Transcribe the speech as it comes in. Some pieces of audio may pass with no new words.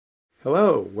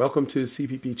Hello, welcome to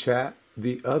CPP Chat,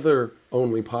 the other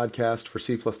only podcast for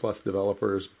C++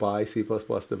 developers by C++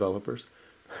 developers.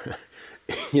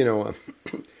 you know, um,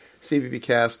 CPP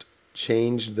Cast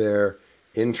changed their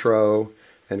intro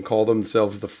and called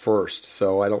themselves the first,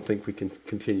 so I don't think we can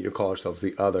continue to call ourselves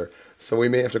the other. So we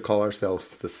may have to call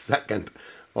ourselves the second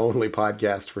only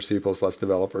podcast for C++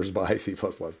 developers by C++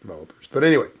 developers. But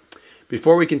anyway,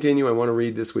 before we continue, I want to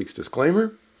read this week's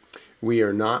disclaimer. We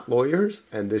are not lawyers,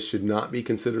 and this should not be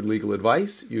considered legal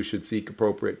advice. You should seek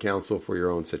appropriate counsel for your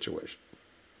own situation.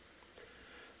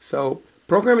 So,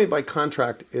 programming by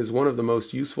contract is one of the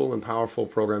most useful and powerful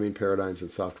programming paradigms in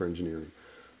software engineering.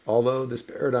 Although this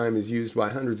paradigm is used by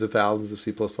hundreds of thousands of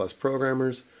C++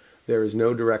 programmers, there is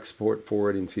no direct support for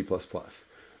it in C++.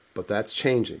 But that's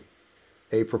changing.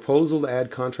 A proposal to add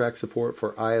contract support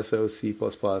for ISO C++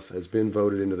 has been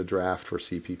voted into the draft for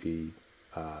CPP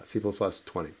C++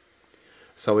 20.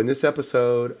 So in this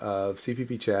episode of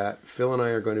CPP Chat, Phil and I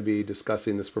are going to be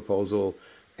discussing this proposal,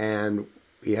 and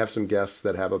we have some guests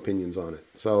that have opinions on it.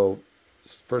 So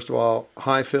first of all,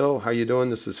 hi Phil, how you doing?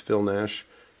 This is Phil Nash,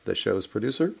 the show's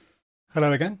producer.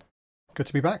 Hello again. Good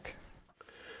to be back.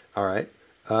 All right.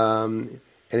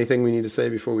 Anything we need to say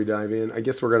before we dive in? I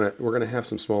guess we're gonna have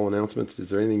some small announcements. Is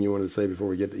there anything you wanted to say before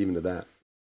we get even to that?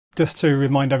 Just to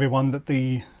remind everyone that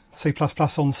the C++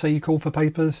 on C call for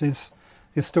papers is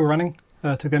still running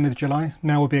to the end of July.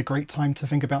 Now would be a great time to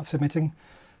think about submitting,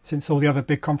 since all the other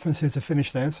big conferences have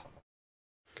finished theirs.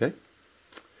 Okay.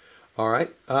 All right.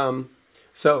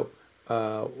 So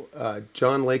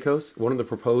John Lakos, one of the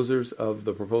proposers of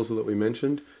the proposal that we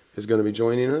mentioned, is going to be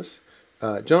joining us.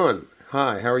 John,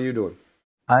 hi. How are you doing?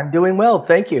 I'm doing well,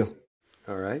 thank you.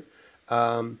 All right.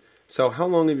 So how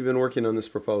long have you been working on this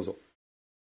proposal?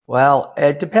 Well,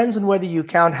 it depends on whether you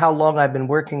count how long I've been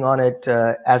working on it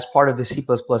as part of the C++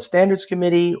 Standards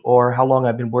Committee, or how long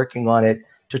I've been working on it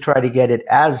to try to get it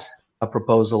as a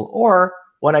proposal, or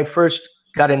when I first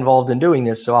got involved in doing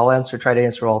this. So I'll try to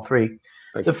answer all three.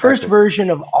 The first version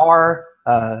of our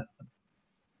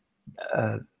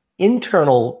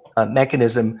internal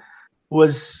mechanism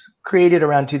was created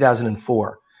around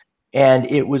 2004, and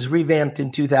it was revamped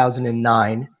in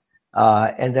 2009.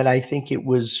 And then I think it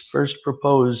was first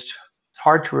proposed, it's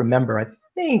hard to remember, I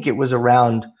think it was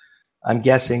around, I'm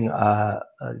guessing,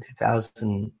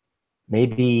 2000,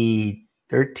 maybe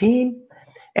 13.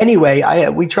 Anyway,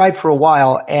 we tried for a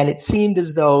while, and it seemed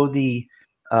as though the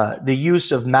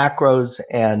use of macros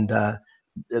and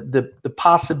the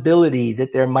possibility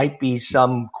that there might be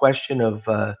some question of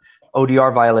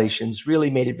ODR violations really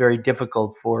made it very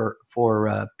difficult for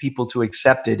people to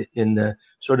accept it in the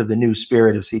sort of the new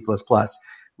spirit of C++,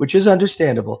 which is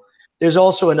understandable. There's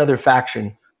also another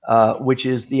faction, which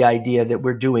is the idea that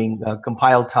we're doing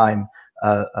compile time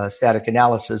static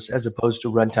analysis as opposed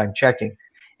to runtime checking.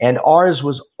 And ours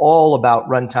was all about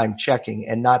runtime checking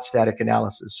and not static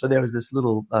analysis. So there was this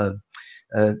little,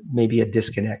 maybe a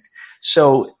disconnect.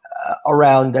 So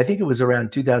I think it was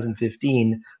around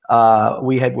 2015,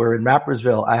 we're in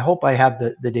Rappersville. I hope I have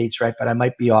the dates right, but I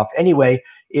might be off. Anyway,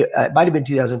 it might have been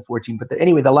 2014, but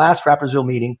anyway, the last Rappersville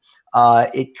meeting,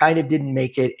 it kind of didn't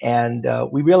make it, and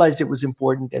we realized it was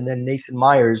important, and then Nathan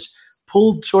Myers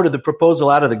pulled sort of the proposal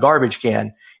out of the garbage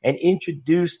can and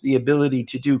introduced the ability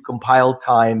to do compile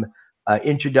time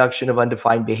introduction of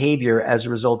undefined behavior as a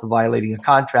result of violating a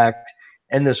contract,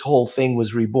 and this whole thing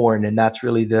was reborn, and that's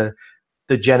really the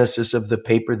genesis of the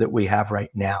paper that we have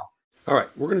right now. All right,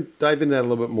 we're going to dive into that a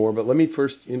little bit more, but let me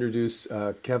first introduce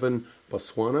Kevin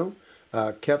Bosuano.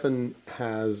 Kevin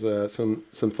has some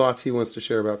thoughts he wants to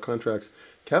share about contracts.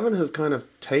 Kevin has kind of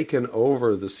taken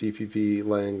over the CPP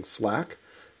Lang Slack.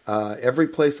 Every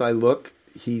place I look,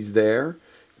 he's there.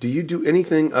 Do you do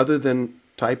anything other than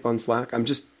type on Slack? I'm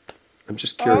just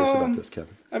curious about this,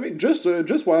 Kevin. I mean, just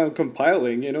while I'm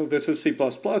compiling, this is C++,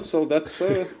 so that's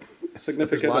a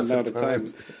significant amount of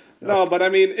time. No, but I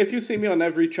mean, if you see me on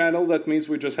every channel, that means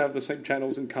we just have the same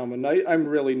channels in common. I'm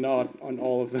really not on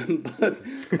all of them, but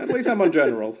at least I'm on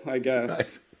general, I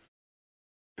guess.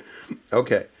 Nice.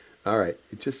 Okay. All right.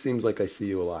 It just seems like I see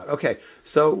you a lot. Okay.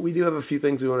 So we do have a few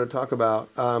things we want to talk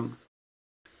about.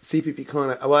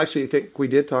 CPPCon, well, actually, I think we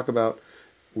did talk about,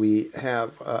 we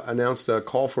have announced a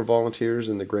call for volunteers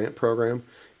in the grant program.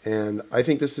 And I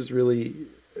think this is really,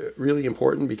 really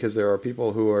important because there are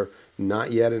people who are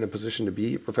not yet in a position to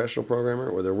be a professional programmer,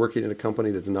 or they're working in a company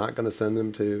that's not going to send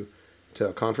them to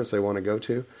a conference they want to go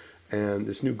to. And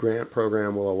this new grant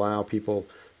program will allow people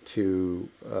to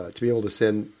be able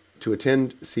to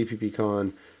attend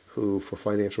CPPCon who, for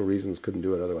financial reasons, couldn't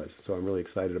do it otherwise. So I'm really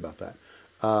excited about that.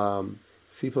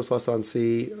 C++ on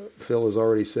C, Phil has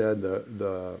already said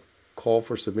the call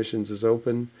for submissions is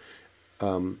open.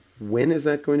 When is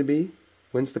that going to be?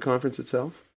 When's the conference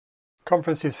itself?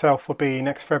 Conference itself will be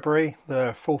next February,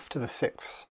 the 4th to the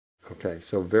 6th. Okay,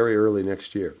 so very early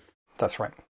next year. That's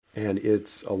right. And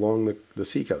it's along the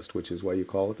seacoast, which is why you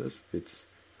call it this. It's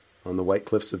on the White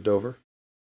Cliffs of Dover.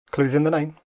 Clues in the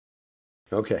name.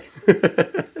 Okay.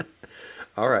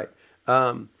 All right.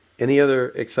 Any other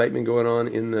excitement going on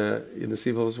in the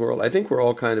C++ world? I think we're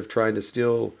all kind of trying to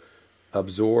still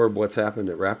absorb what's happened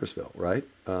at Rapperswil, right?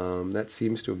 That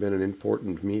seems to have been an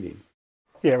important meeting.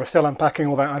 Yeah, we're still unpacking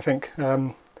all that, I think.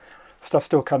 Stuff's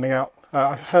still coming out.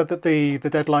 I heard that the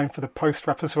deadline for the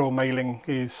post-Rapperswil mailing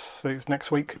is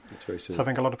next week. It's very soon. So I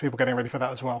think a lot of people are getting ready for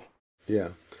that as well. Yeah.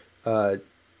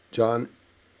 John,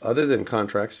 other than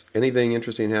contracts, anything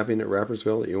interesting happening at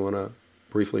Rapperswil that you want to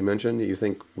briefly mention that you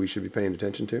think we should be paying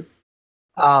attention to?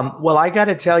 Well, I got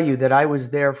to tell you that I was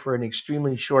there for an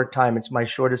extremely short time. It's my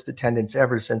shortest attendance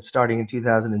ever since starting in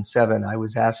 2007. I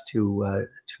was asked to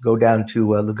go down to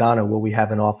Lugano, where we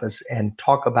have an office, and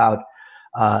talk about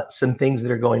some things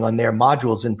that are going on there.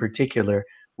 Modules in particular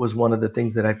was one of the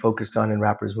things that I focused on in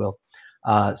Rapperswil.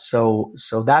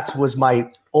 So that was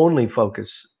my only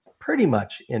focus pretty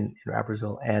much in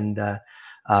Rapperswil. And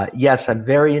yes, I'm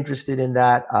very interested in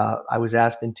that. I was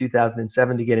asked in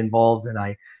 2007 to get involved, and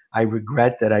I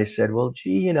regret that I said, well,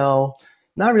 gee,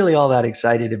 not really all that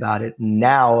excited about it.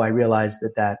 Now I realize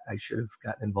that I should have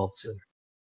gotten involved sooner.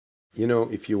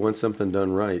 If you want something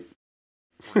done right.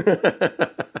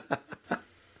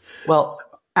 Well,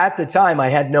 at the time, I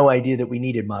had no idea that we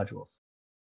needed modules.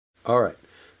 All right.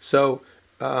 So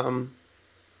I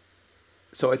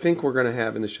think we're going to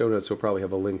have in the show notes, we'll probably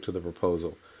have a link to the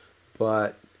proposal.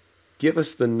 But give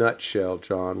us the nutshell,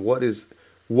 John.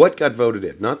 What got voted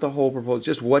in? Not the whole proposal,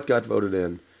 just what got voted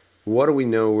in. What do we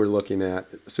know we're looking at,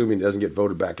 assuming it doesn't get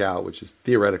voted back out, which is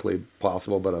theoretically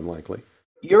possible but unlikely?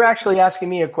 You're actually asking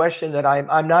me a question that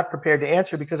I'm not prepared to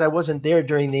answer because I wasn't there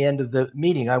during the end of the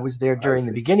meeting. I was there during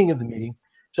the beginning of the meeting.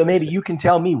 So maybe you can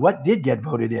tell me what did get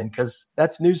voted in, because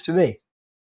that's news to me.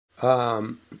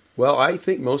 Well, I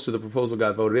think most of the proposal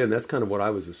got voted in. That's kind of what I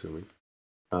was assuming.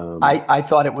 I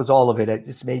thought it was all of it. It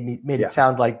just made it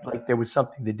sound like there was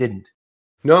something that didn't.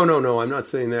 No. I'm not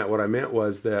saying that. What I meant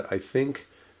was that I think,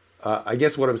 I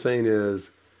guess what I'm saying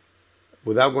is,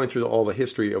 without going through all the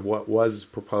history of what was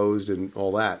proposed and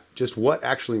all that, just what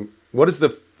is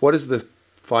the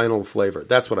final flavor?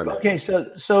 That's what I meant. Okay,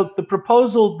 so the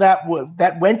proposal that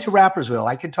went to Rapperswil,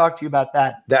 I can talk to you about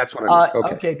that. That's what I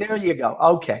meant. Okay, there you go.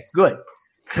 Okay, good.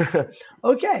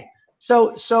 Okay,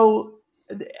 so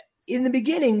in the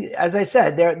beginning, as I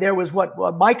said, there was what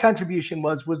my contribution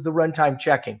was the runtime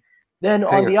checking. Then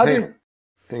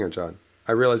hang on, John.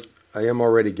 I realized I am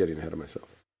already getting ahead of myself.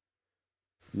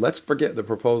 Let's forget the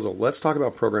proposal. Let's talk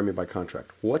about programming by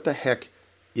contract. What the heck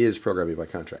is programming by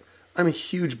contract? I'm a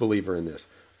huge believer in this.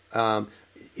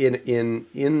 In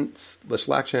the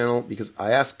Slack channel, because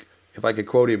I asked if I could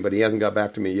quote him, but he hasn't got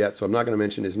back to me yet, so I'm not going to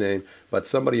mention his name. But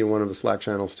somebody in one of the Slack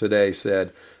channels today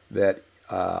said that,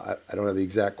 I don't have the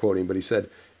exact quoting, but he said,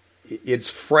 it's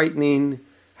frightening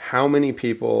how many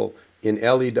people in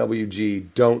LEWG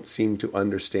don't seem to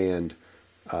understand,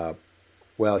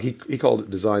 he called it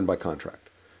design by contract.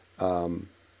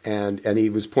 And he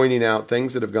was pointing out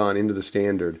things that have gone into the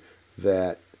standard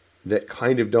that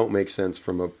kind of don't make sense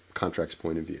from a contract's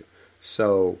point of view.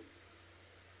 So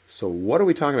what are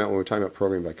we talking about when we're talking about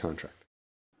programming by contract?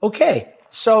 Okay,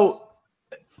 so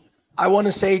I want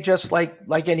to say, just like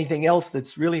anything else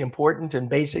that's really important and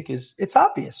basic, is it's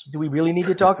obvious. Do we really need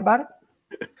to talk about it?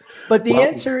 But the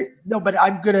answer, no. But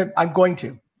I'm going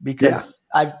to because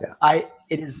it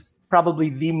is probably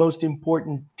the most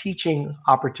important teaching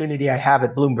opportunity I have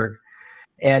at Bloomberg,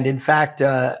 and in fact,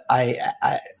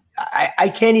 I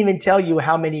can't even tell you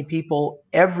how many people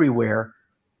everywhere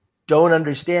don't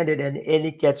understand it, and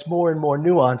it gets more and more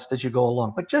nuanced as you go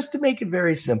along. But just to make it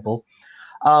very simple,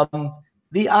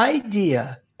 the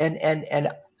idea, and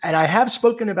I have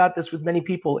spoken about this with many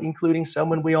people, including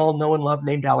someone we all know and love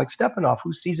named Alex Stepanov,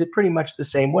 who sees it pretty much the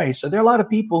same way. So there are a lot of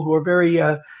people who are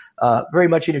very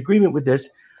much in agreement with this.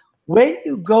 When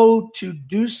you go to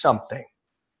do something,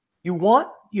 you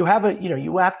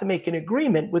have to make an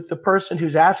agreement with the person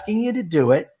who's asking you to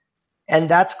do it, and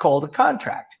that's called a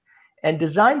contract. And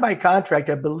design by contract,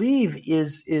 I believe,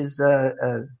 is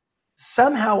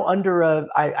somehow under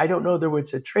I don't know whether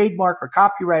it's a trademark or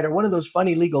copyright or one of those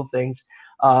funny legal things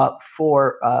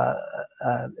for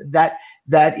that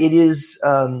it is.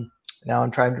 Now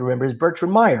I'm trying to remember. Is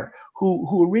Bertram Meyer,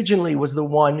 who originally was the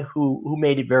one who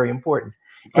made it very important.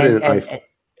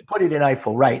 Put it in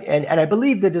Eiffel, right? And I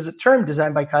believe that the term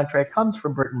design by contract comes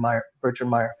from Bertrand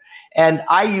Meyer, and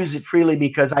I use it freely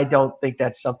because I don't think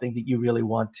that's something that you really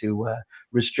want to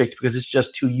restrict because it's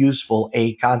just too useful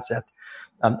a concept.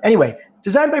 Anyway,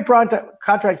 design by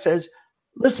contract says,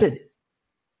 listen,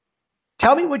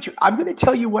 tell me I'm going to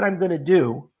tell you what I'm going to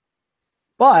do,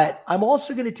 but I'm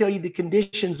also going to tell you the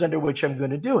conditions under which I'm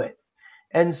going to do it.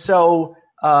 And so,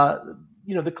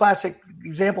 the classic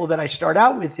example that I start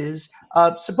out with is,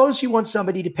 suppose you want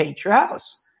somebody to paint your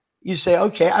house. You say,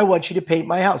 okay, I want you to paint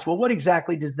my house. Well, what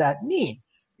exactly does that mean?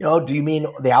 Do you mean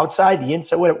the outside, the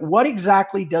inside? What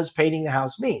exactly does painting the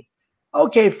house mean?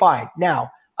 Okay, fine. Now,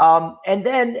 and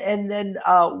then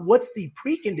what's the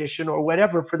precondition or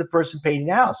whatever for the person painting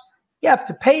the house? You have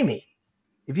to pay me.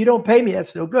 If you don't pay me,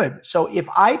 that's no good. So if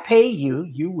I pay you,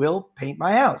 you will paint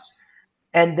my house.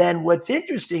 And then what's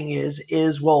interesting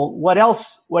is well, what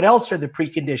else are the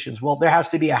preconditions? Well, there has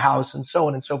to be a house and so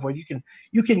on and so forth.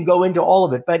 You can go into all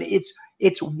of it, but it's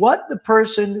what the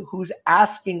person who's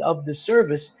asking of the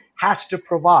service has to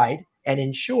provide and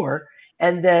ensure.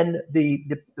 And then the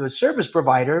service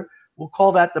provider will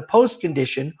call that the post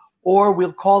condition, or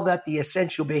we'll call that the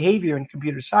essential behavior in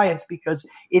computer science, because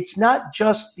it's not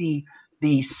just the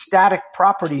static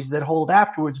properties that hold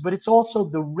afterwards, but it's also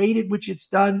the rate at which it's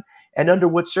done and under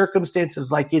what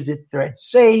circumstances, like is it thread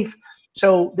safe?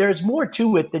 So there's more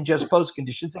to it than just post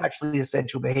conditions, actually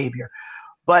essential behavior.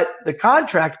 But the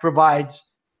contract provides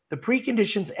the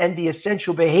preconditions and the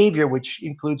essential behavior, which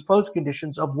includes post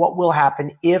conditions of what will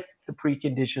happen if the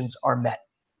preconditions are met.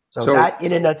 So that,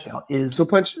 in a nutshell, is... So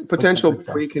potential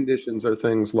preconditions are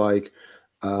things like,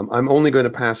 I'm only going to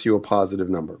pass you a positive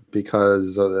number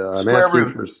because I'm asking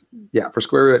for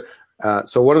square root.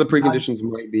 So one of the preconditions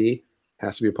might be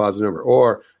has to be a positive number,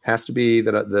 or has to be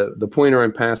that the pointer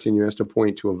I'm passing you has to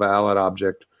point to a valid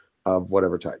object of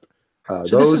whatever type.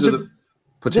 Those are the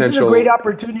potential. This is a great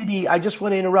opportunity. I just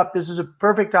want to interrupt. This is a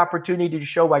perfect opportunity to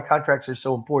show why contracts are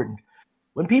so important.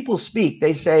 When people speak,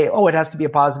 they say, "Oh, it has to be a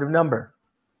positive number."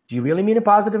 Do you really mean a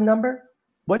positive number?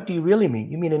 What do you really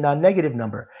mean? You mean a non-negative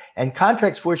number. And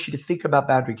contracts force you to think about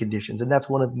boundary conditions, and that's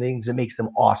one of the things that makes them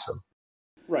awesome.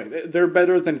 Right. They're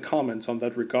better than comments on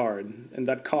that regard, and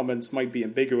that comments might be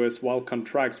ambiguous, while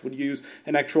contracts would use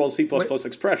an actual C++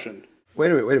 expression.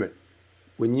 Wait a minute.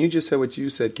 When you just said what you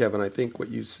said, Kevin, I think what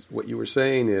you were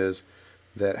saying is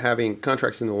that having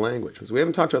contracts in the language, because we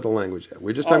haven't talked about the language yet.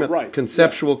 We're just talking about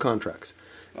conceptual contracts.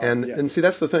 And see,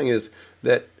 that's the thing, is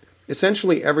that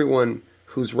essentially everyone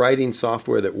who's writing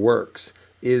software that works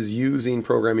is using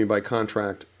programming by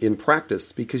contract in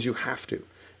practice because you have to.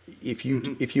 If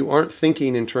you aren't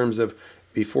thinking in terms of,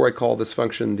 before I call this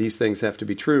function, these things have to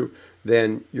be true,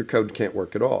 then your code can't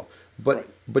work at all. But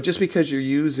just because you're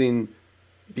using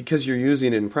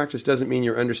it in practice doesn't mean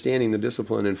you're understanding the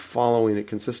discipline and following it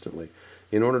consistently.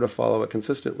 In order to follow it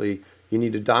consistently, you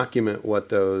need to document what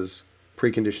those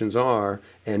preconditions are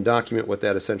and document what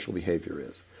that essential behavior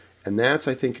is. And that's,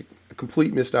 I think, a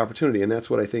complete missed opportunity. And that's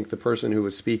what I think the person who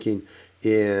was speaking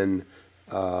in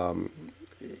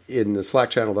the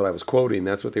Slack channel that I was quoting,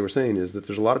 that's what they were saying, is that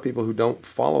there's a lot of people who don't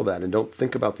follow that and don't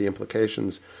think about the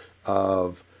implications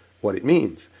of what it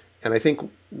means. And I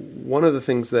think one of the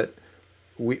things that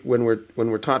when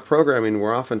we're taught programming,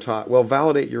 we're often taught, well,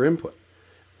 validate your input.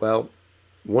 Well,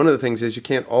 one of the things is you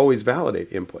can't always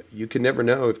validate input. You can never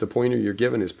know if the pointer you're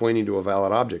given is pointing to a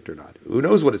valid object or not. Who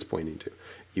knows what it's pointing to?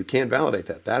 You can't validate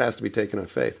that. That has to be taken on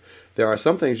faith. There are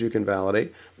some things you can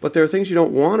validate, but there are things you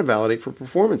don't want to validate for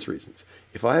performance reasons.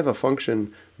 If I have a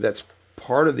function that's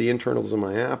part of the internals of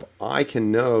my app, I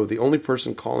can know the only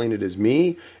person calling it is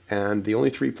me, and the only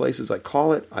 3 places I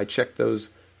call it, I check those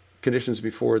conditions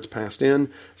before it's passed in.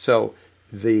 So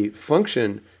the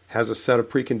function has a set of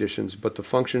preconditions, but the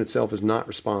function itself is not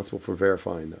responsible for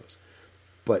verifying those.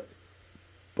 But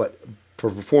for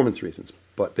performance reasons,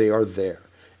 but they are there.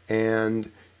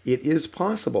 And it is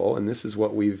possible, and this is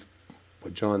what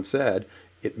John said,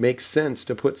 it makes sense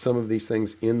to put some of these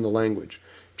things in the language.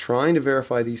 Trying to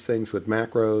verify these things with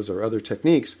macros or other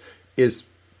techniques is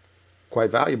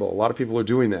quite valuable. A lot of people are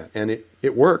doing that, and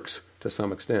it works to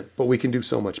some extent, but we can do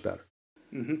so much better.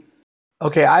 Mm-hmm.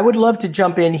 Okay, I would love to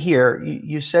jump in here.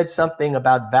 You said something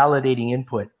about validating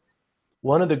input.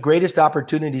 One of the greatest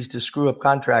opportunities to screw up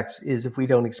contracts is if we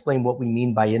don't explain what we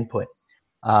mean by input.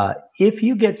 If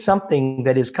you get something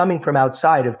that is coming from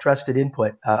outside of trusted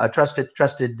input, a trusted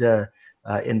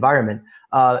environment,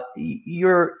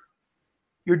 you're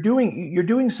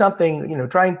doing something.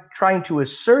 Trying to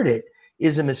assert it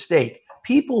is a mistake.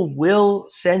 People will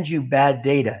send you bad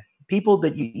data. People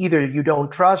that you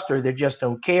don't trust, or they just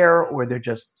don't care, or they're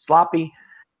just sloppy,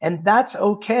 and that's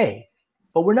okay.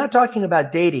 But we're not talking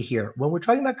about data here. When we're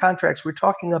talking about contracts, we're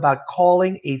talking about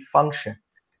calling a function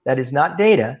that is not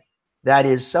data, that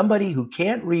is somebody who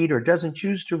can't read or doesn't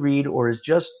choose to read or is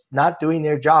just not doing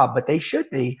their job, but they should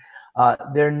be.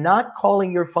 They're not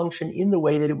calling your function in the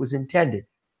way that it was intended.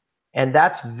 And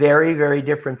that's very, very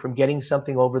different from getting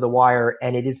something over the wire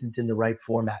and it isn't in the right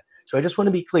format. So I just want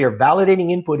to be clear.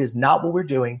 Validating input is not what we're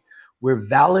doing. We're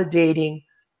validating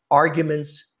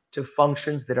arguments to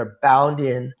functions that are bound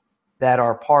in, that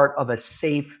are part of a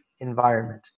safe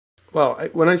environment. Well,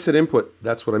 when I said input,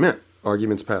 that's what I meant.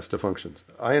 Arguments passed to functions.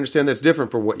 I understand that's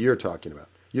different from what you're talking about.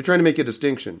 You're trying to make a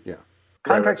distinction. Yeah.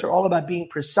 Contracts are all about being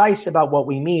precise about what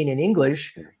we mean. In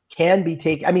English can be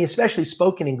taken, I mean, especially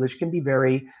spoken English can be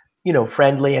very,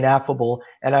 friendly and affable.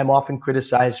 And I'm often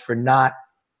criticized for not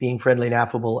being friendly and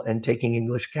affable and taking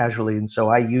English casually. And so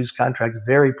I use contracts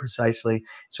very precisely.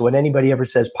 So when anybody ever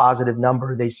says positive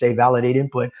number, they say validate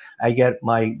input, I get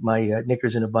my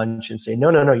knickers in a bunch and say,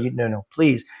 no,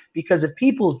 please. Because if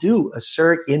people do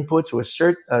assert inputs or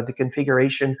assert the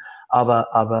configuration of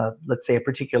a, let's say, a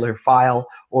particular file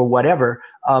or whatever,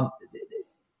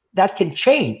 that can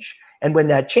change. And when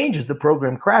that changes, the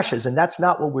program crashes. And that's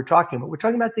not what we're talking about. We're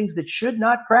talking about things that should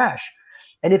not crash.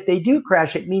 And if they do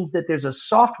crash, it means that there's a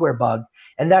software bug,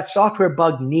 and that software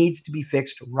bug needs to be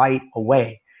fixed right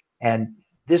away. And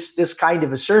this kind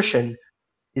of assertion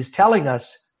is telling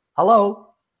us,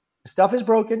 hello, stuff is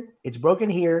broken. It's broken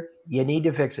here. You need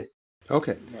to fix it.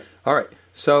 Okay. All right.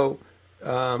 So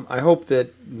I hope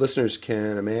that listeners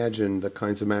can imagine the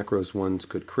kinds of macros ones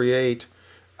could create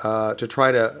to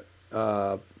try to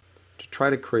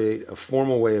create a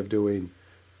formal way of doing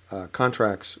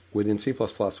contracts within C++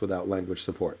 without language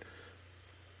support.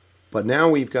 But now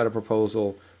we've got a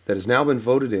proposal that has now been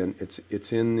voted in.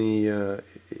 It's in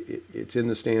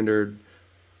the standard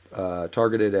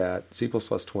targeted at C++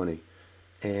 20,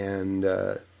 and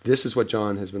this is what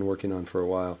John has been working on for a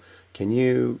while. Can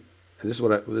you? This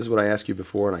is what I asked you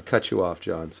before, and I cut you off,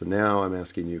 John. So now I'm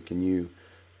asking you. Can you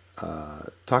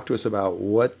talk to us about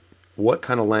what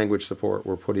kind of language support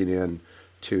we're putting in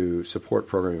to support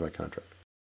programming by contract?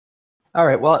 All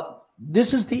right. Well,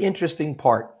 this is the interesting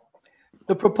part.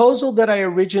 The proposal that I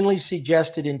originally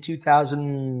suggested in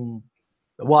 2000,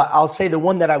 well, I'll say the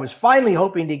one that I was finally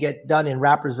hoping to get done in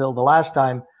Rapperswil the last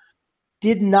time,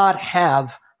 did not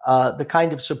have the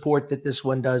kind of support that this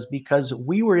one does, because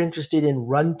we were interested in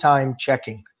runtime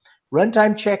checking.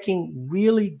 Runtime checking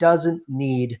really doesn't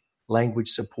need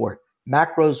language support.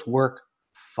 Macros work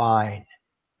fine.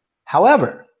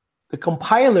 However, the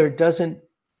compiler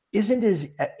isn't as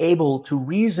able to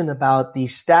reason about the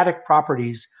static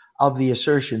properties of the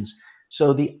assertions.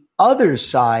 So the other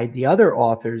side, the other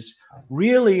authors,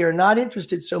 really are not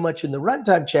interested so much in the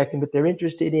runtime checking, but they're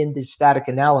interested in the static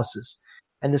analysis.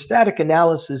 And the static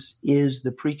analysis is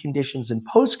the preconditions and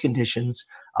postconditions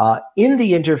in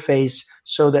the interface,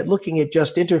 so that looking at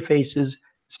just interfaces,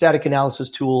 static analysis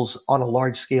tools on a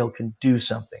large scale can do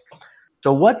something.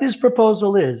 So what this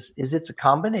proposal is it's a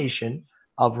combination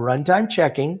of runtime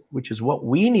checking, which is what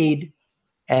we need,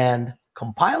 and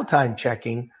compile time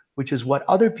checking, which is what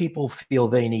other people feel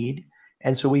they need.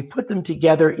 And so we put them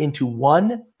together into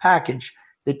one package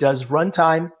that does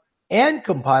runtime and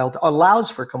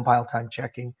allows for compile time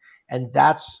checking. And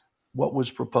that's what was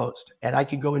proposed. And I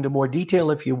can go into more detail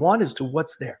if you want as to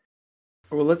what's there.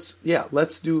 Well,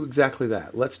 let's do exactly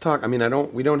that. Let's talk. I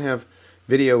mean, we don't have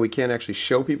video. We can't actually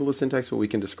show people the syntax, but we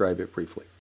can describe it briefly.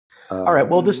 All right.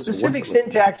 Well, the specific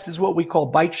syntax is what we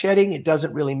call byte shedding. It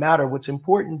doesn't really matter. What's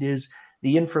important is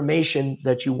the information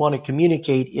that you want to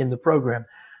communicate in the program.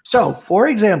 So, for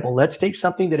example, let's take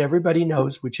something that everybody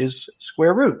knows, which is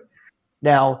square root.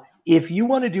 Now, if you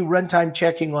want to do runtime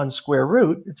checking on square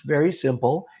root, it's very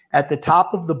simple. At the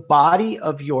top of the body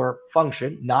of your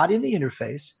function, not in the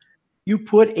interface, you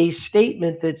put a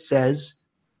statement that says,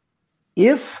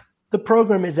 if the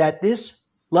program is at this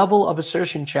level of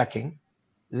assertion checking,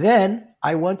 then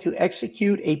I want to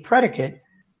execute a predicate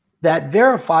that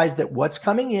verifies that what's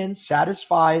coming in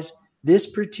satisfies this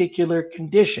particular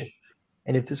condition.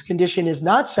 And if this condition is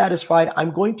not satisfied,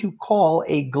 I'm going to call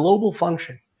a global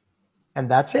function. And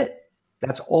that's it.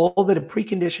 That's all that a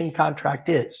preconditioned contract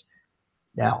is.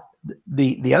 Now,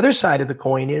 the other side of the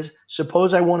coin is,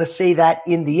 suppose I want to say that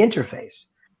in the interface.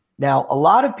 Now, a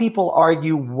lot of people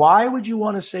argue, why would you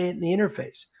want to say it in the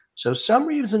interface? So some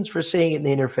reasons for saying it in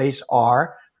the interface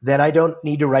are, then I don't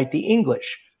need to write the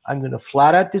English. I'm going to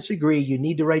flat out disagree. You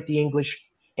need to write the English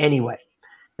anyway.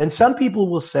 Then some people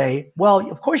will say, well,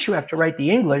 of course you have to write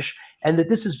the English, and that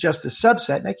this is just a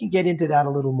subset, and I can get into that a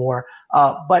little more.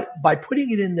 But by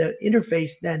putting it in the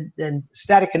interface, then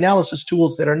static analysis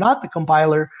tools that are not the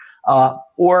compiler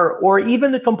or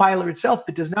even the compiler itself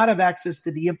that does not have access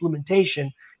to the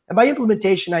implementation. And by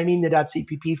implementation, I mean the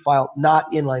 .cpp file,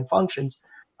 not inline functions.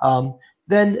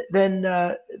 Then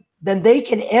they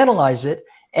can analyze it.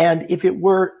 And if it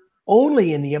were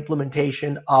only in the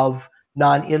implementation of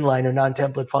non-inline or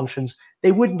non-template functions,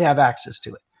 they wouldn't have access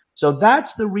to it. So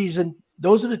that's the reason.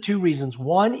 Those are the two reasons.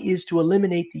 One is to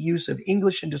eliminate the use of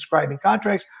English in describing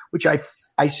contracts, which I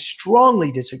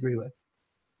strongly disagree with.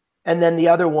 And then the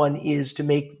other one is to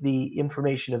make the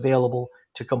information available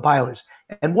to compilers.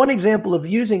 And one example of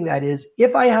using that is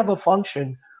if I have a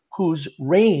function whose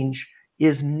range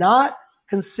is not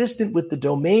consistent with the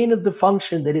domain of the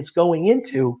function that it's going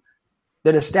into,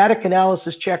 then a static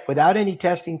analysis check without any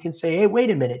testing can say, hey,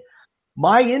 wait a minute,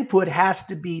 my input has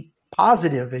to be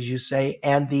positive, as you say,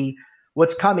 and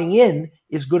what's coming in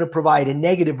is going to provide a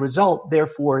negative result.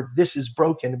 Therefore, this is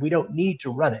broken. We don't need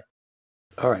to run it.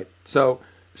 All right. So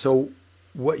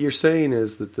what you're saying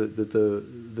is that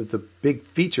the big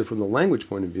feature from the language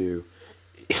point of view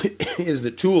is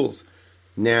that tools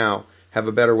now have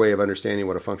a better way of understanding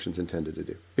what a function's intended to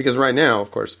do. Because right now,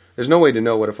 of course, there's no way to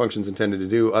know what a function's intended to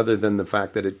do other than the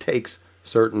fact that it takes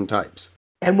certain types.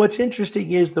 And what's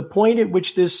interesting is the point at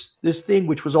which this thing,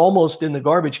 which was almost in the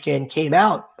garbage can, came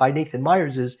out by Nathan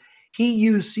Myers is he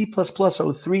used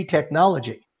C++03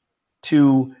 technology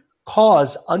to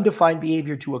cause undefined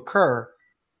behavior to occur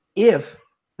if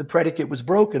the predicate was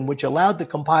broken, which allowed the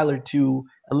compiler to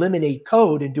eliminate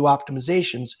code and do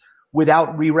optimizations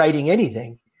without rewriting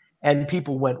anything. And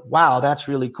people went, wow, that's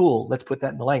really cool. Let's put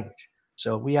that in the language.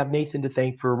 So we have Nathan to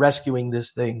thank for rescuing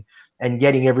this thing and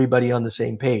getting everybody on the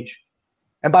same page.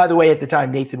 And by the way, at the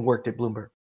time, Nathan worked at Bloomberg.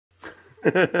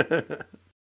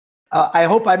 I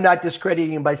hope I'm not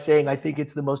discrediting him by saying I think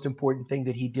it's the most important thing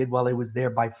that he did while he was there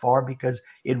by far, because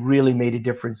it really made a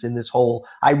difference in this whole.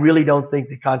 I really don't think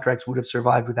the contracts would have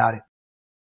survived without it.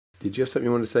 Did you have something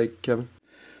you wanted to say, Kevin?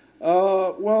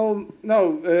 Well,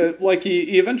 no, like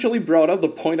he eventually brought up the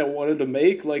point I wanted to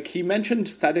make. Like he mentioned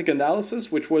static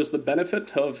analysis, which was the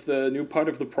benefit of the new part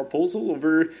of the proposal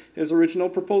over his original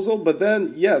proposal. But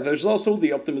then, yeah, there's also the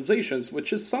optimizations,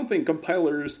 which is something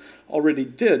compilers already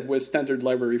did with standard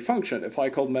library function. If I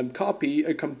call memcopy,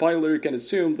 a compiler can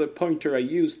assume the pointer I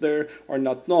used there are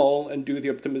not null and do the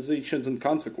optimizations in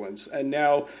consequence. And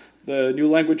now the new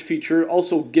language feature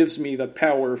also gives me that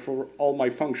power for all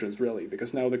my functions, really,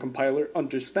 because now the compiler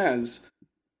understands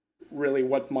really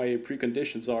what my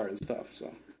preconditions are and stuff.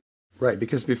 So, right,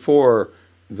 because before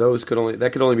that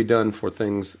could only be done for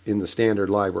things in the standard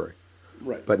library.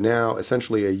 Right. But now,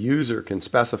 essentially, a user can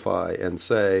specify and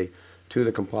say to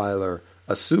the compiler,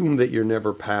 assume that you're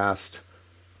never past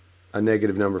a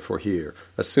negative number for here.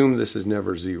 Assume this is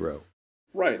never 0.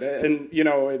 Right, and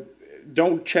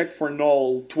don't check for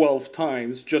null 12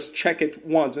 times. Just check it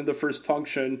once in the first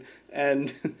function,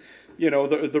 and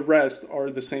the rest are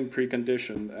the same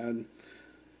precondition. And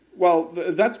well,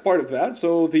 that's part of that.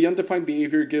 So the undefined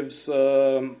behavior gives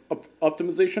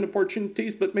optimization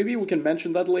opportunities, but maybe we can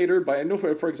mention that later. But I know,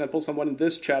 for example, someone in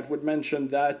this chat would mention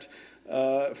that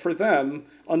for them,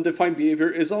 undefined behavior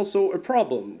is also a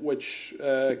problem, which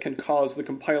can cause the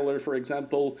compiler, for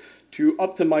example, to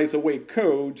optimize away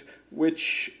code,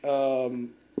 which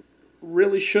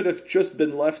really should have just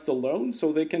been left alone.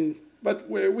 So they can, but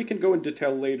we can go in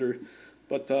detail later.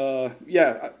 But to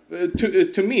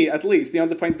me, at least, the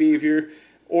undefined behavior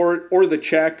or the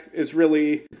check is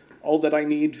really all that I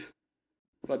need.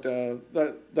 But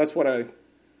that's what I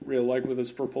really like with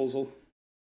this proposal.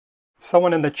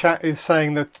 Someone in the chat is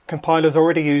saying that compilers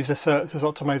already use asserts as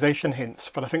optimization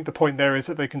hints, but I think the point there is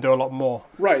that they can do a lot more.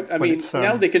 Right. I mean,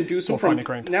 now they can do so from the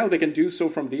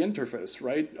interface,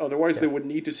 right? Otherwise, they would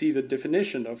need to see the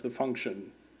definition of the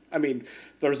function. I mean,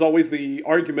 there's always the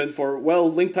argument for,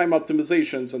 well, link time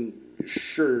optimizations, and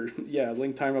sure, yeah,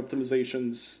 link time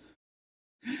optimizations.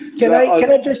 Can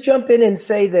I just jump in and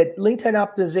say that link time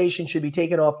optimization should be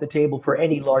taken off the table for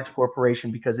any large corporation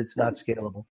because it's not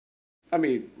scalable? I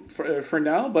mean, for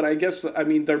now, but I guess,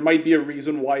 there might be a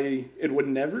reason why it would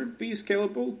never be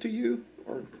scalable to you?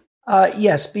 Or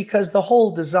yes, because the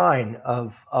whole design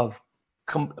of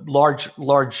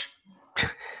large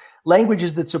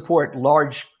languages that support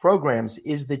large programs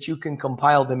is that you can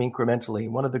compile them incrementally.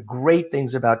 One of the great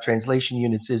things about translation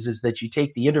units is that you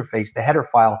take the interface, the header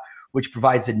file, which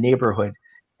provides a neighborhood,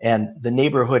 and the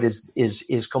neighborhood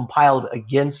is compiled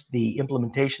against the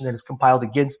implementation that is compiled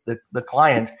against the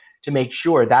client, to make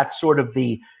sure that's sort of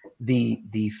the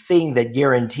thing that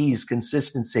guarantees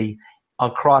consistency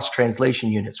across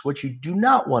translation units. What you do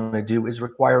not want to do is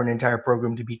require an entire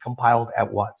program to be compiled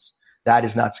at once. That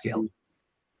is not scalable.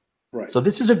 Right. So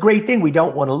this is a great thing we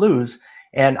don't want to lose.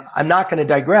 And I'm not going to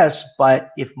digress,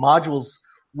 but if modules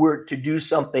were to do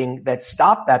something that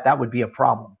stopped that, that would be a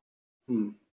problem.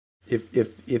 If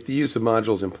the use of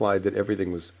modules implied that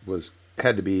everything was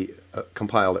had to be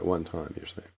compiled at one time, you're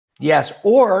saying? Yes,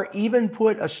 or even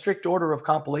put a strict order of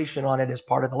compilation on it as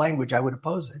part of the language, I would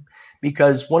oppose it.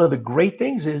 Because one of the great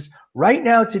things is, right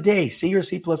now today, C or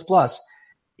C++,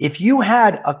 if you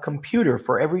had a computer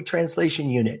for every translation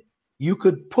unit, you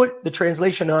could put the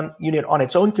translation unit on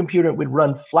its own computer. It would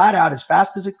run flat out as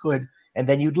fast as it could, and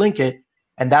then you'd link it,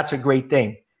 and that's a great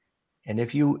thing. And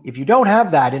if you don't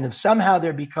have that, and if somehow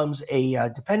there becomes a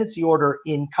dependency order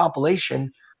in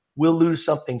compilation, we'll lose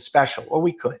something special, or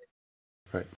we could.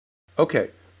 Right. Okay.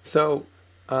 So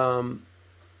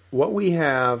what we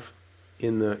have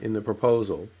in the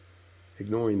proposal,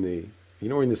 ignoring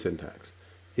the syntax,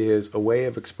 is a way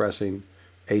of expressing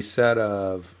a set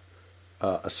of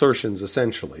assertions.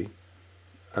 Essentially,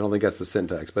 I don't think that's the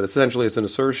syntax, but essentially, it's an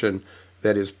assertion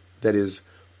that is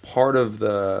part of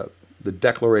the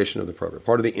declaration of the program,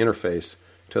 part of the interface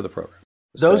to the program.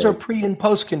 Those are pre and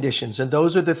post conditions, and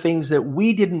those are the things that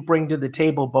we didn't bring to the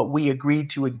table, but we agreed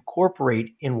to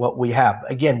incorporate in what we have.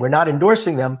 Again, we're not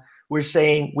endorsing them. We're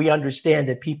saying we understand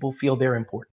that people feel they're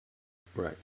important.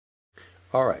 Right.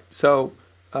 All right. So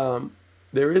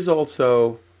there is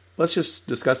also, let's just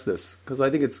discuss this, because I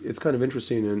think it's kind of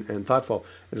interesting and thoughtful.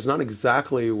 And it's not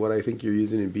exactly what I think you're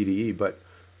using in BDE, but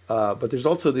there's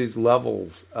also these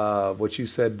levels of what you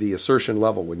said, the assertion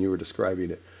level when you were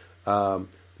describing it.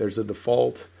 There's a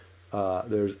default,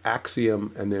 there's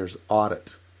axiom, and there's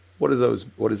audit. What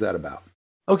is that about?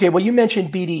 Okay, well, you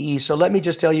mentioned BDE, so let me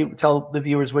just tell the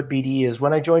viewers what BDE is.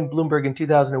 When I joined Bloomberg in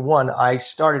 2001, I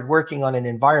started working on an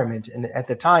environment, and at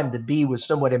the time, the B was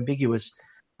somewhat ambiguous.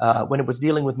 When it was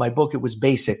dealing with my book, it was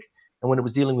BASIC, and when it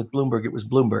was dealing with Bloomberg, it was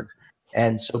Bloomberg.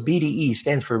 And so BDE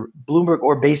stands for Bloomberg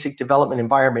or Basic Development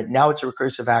Environment. Now it's a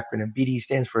recursive acronym. BDE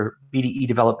stands for BDE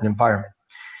Development Environment.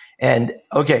 And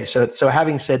okay, so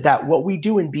having said that, what we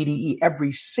do in BDE,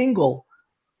 every single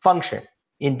function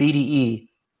in BDE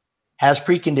has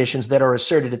preconditions that are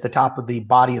asserted at the top of the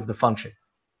body of the function.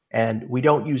 And we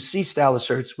don't use C-style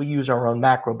asserts, we use our own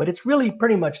macro, but it's really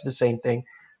pretty much the same thing.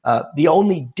 The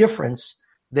only difference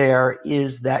there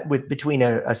is that between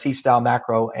a C-style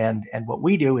macro and what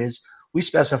we do is we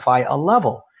specify a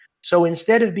level. So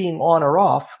instead of being on or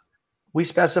off, we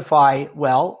specify,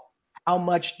 well, how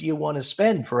much do you want to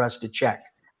spend for us to check?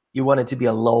 You want it to be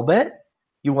a little bit?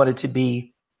 You want it to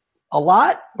be a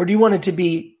lot? Or do you want it to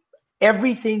be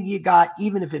everything you got,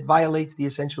 even if it violates the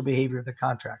essential behavior of the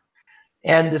contract?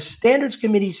 And the standards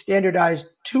committee standardized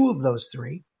two of those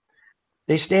three.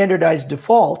 They standardized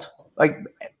default,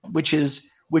 which is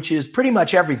pretty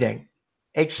much everything,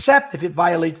 except if it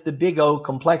violates the big O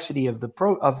complexity of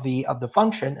the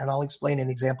function, and I'll explain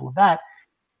an example of that.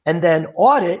 And then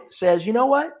audit says, you know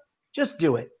what? Just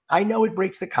do it. I know it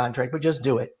breaks the contract, but just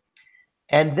do it.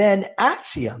 And then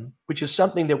axiom, which is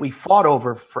something that we fought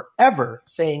over forever,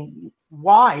 saying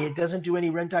why it doesn't do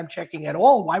any runtime checking at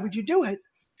all. Why would you do it?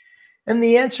 And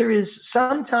the answer is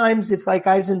sometimes it's like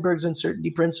Heisenberg's uncertainty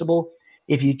principle.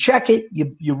 If you check it,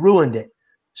 you ruined it.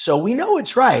 So we know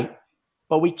it's right,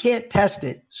 but we can't test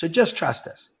it. So just trust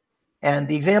us. And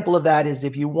the example of that is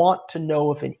if you want to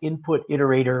know if an input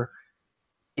iterator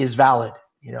is valid,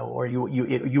 or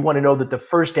you want to know that the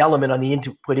first element on the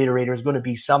input iterator is going to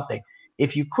be something.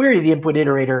 If you query the input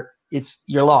iterator,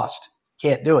 you're lost.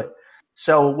 Can't do it.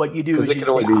 So what you do is it can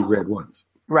only be read once.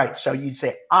 Right. So you'd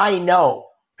say, I know,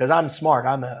 because I'm smart.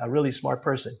 I'm a really smart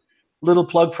person. Little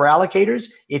plug for allocators.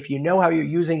 If you know how you're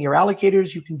using your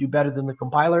allocators, you can do better than the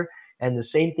compiler. And the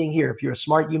same thing here. If you're a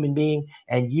smart human being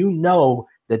and you know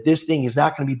that this thing is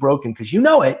not going to be broken because you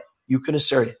know it, you can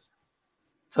assert it.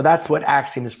 So that's what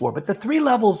Axiom is for. But the three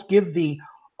levels give the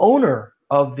owner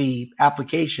of the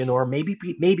application, or maybe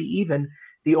even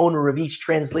the owner of each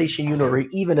translation unit, or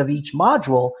even of each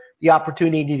module, the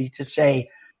opportunity to say,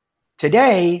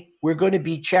 today we're going to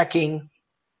be checking,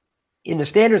 in the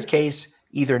standards case,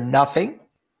 either nothing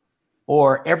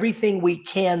or everything we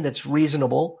can that's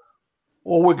reasonable,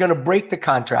 or we're going to break the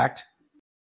contract,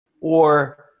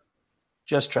 or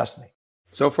just trust me.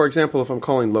 So, for example, if I'm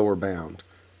calling lower bound,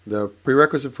 the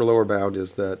prerequisite for lower bound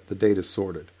is that the data is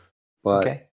sorted. But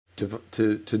okay.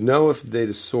 To know if the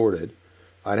data is sorted,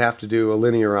 I'd have to do a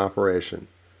linear operation.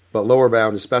 But lower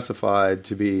bound is specified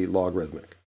to be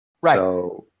logarithmic. Right.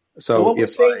 So what we're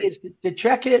saying is to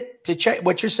check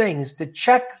what you're saying is to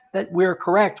check that we're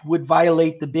correct would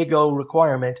violate the big O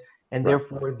requirement and right.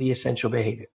 Therefore the essential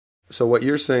behavior. So what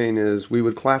you're saying is we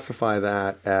would classify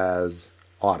that as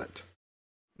audit,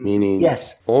 meaning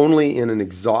yes. Only in an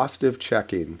exhaustive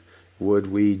checking would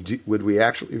we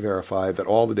actually verify that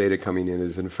all the data coming in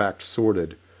is in fact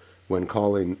sorted when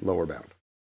calling lower bound?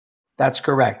 That's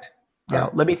correct.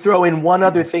 Now, let me throw in one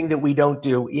other thing that we don't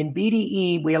do. In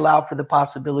BDE, we allow for the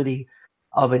possibility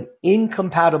of an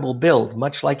incompatible build,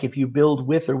 much like if you build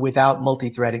with or without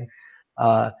multi-threading,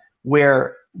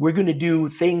 where we're going to do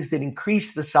things that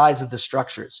increase the size of the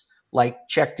structures, like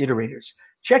checked iterators.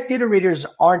 Checked iterators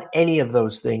aren't any of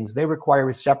those things. They require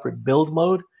a separate build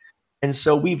mode. And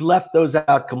so we've left those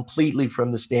out completely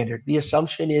from the standard. The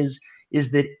assumption is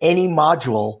that any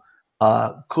module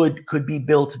could be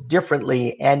built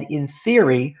differently, and in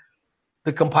theory,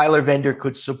 the compiler vendor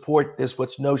could support this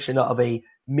what's notion of a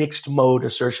mixed mode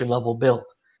assertion level build.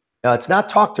 Now, it's not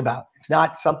talked about. It's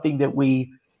not something that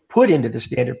we put into the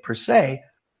standard per se,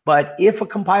 but if a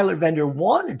compiler vendor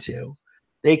wanted to,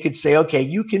 they could say, okay,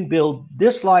 you can build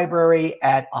this library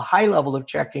at a high level of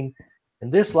checking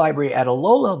and this library at a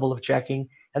low level of checking,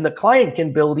 and the client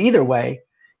can build either way.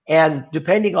 And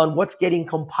depending on what's getting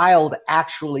compiled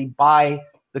actually by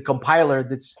the compiler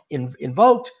that's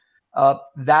invoked,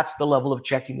 that's the level of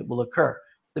checking that will occur.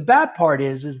 The bad part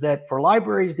is that for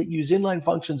libraries that use inline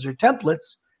functions or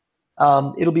templates,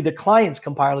 it'll be the client's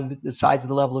compiler that decides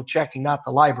the level of checking, not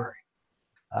the library.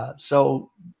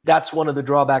 So that's one of the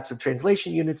drawbacks of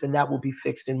translation units, and that will be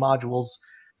fixed in modules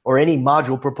or any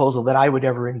module proposal that I would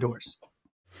ever endorse.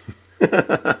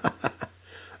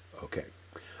 Okay.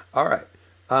 All right.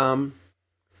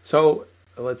 So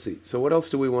let's see. So what else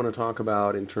do we want to talk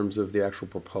about in terms of the actual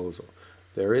proposal?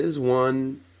 There is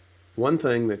one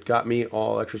thing that got me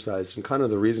all exercised, and kind of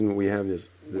the reason we have this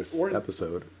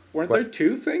episode. Weren't there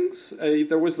two things?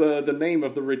 There was the name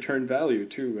of the return value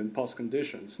too in post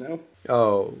conditions. No.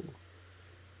 Oh,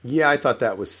 yeah. I thought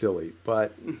that was silly,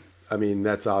 but I mean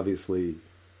that's obviously,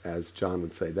 as John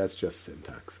would say, that's just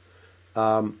syntax.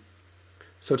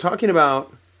 So talking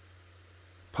about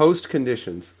post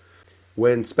conditions,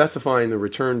 when specifying the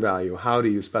return value, how do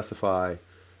you specify,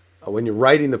 when you're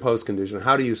writing the post condition,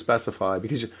 how do you specify?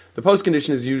 Because the post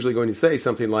condition is usually going to say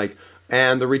something like,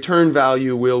 and the return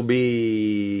value will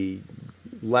be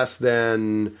less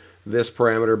than this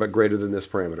parameter but greater than this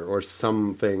parameter, or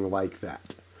something like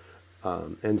that.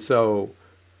 And so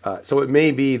it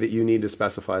may be that you need to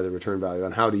specify the return value.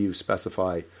 And how do you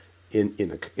specify in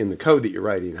the code that you're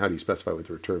writing, how do you specify what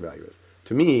the return value is?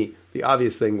 To me, the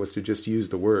obvious thing was to just use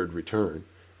the word return,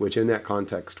 which in that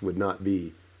context would not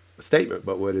be a statement,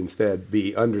 but would instead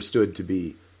be understood to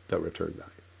be the return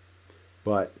value.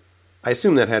 But I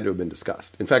assume that had to have been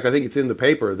discussed. In fact, I think it's in the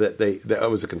paper that that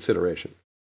was a consideration.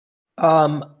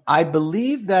 I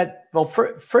believe that, well,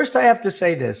 first I have to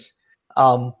say this.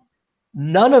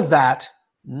 None of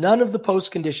the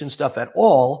post-condition stuff at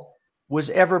all was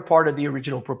ever part of the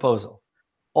original proposal.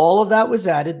 All of that was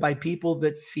added by people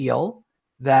that feel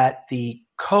that the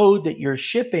code that you're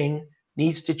shipping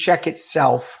needs to check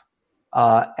itself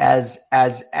as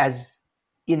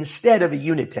instead of a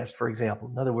unit test, for example.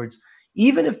 In other words,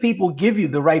 even if people give you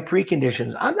the right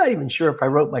preconditions, I'm not even sure if I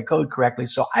wrote my code correctly,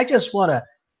 so I just want to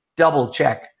double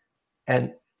check.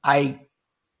 And I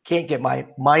can't get my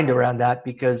mind around that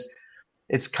because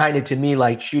it's kind of to me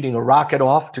like shooting a rocket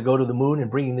off to go to the moon and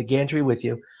bringing the gantry with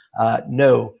you.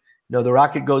 No, the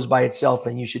rocket goes by itself,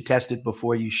 and you should test it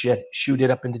before you shoot it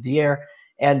up into the air.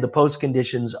 And the post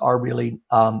conditions are really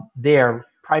there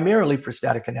primarily for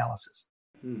static analysis.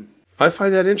 I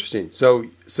find that interesting. So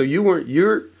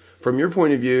you're from your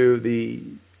point of view, the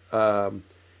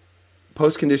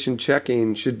post condition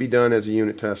checking should be done as a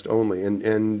unit test only,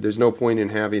 and there's no point in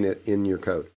having it in your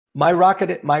code. My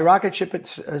rocket ship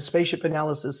spaceship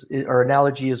analysis or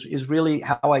analogy is really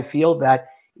how I feel that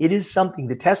it is something.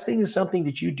 The testing is something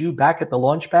that you do back at the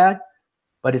launch pad,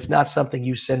 but it's not something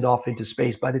you send off into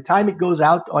space. By the time it goes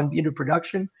out into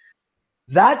production,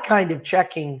 that kind of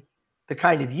checking, the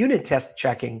kind of unit test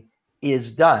checking,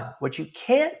 is done. What you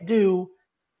can't do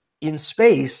in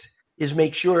space is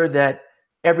make sure that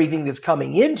everything that's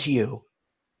coming into you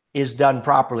is done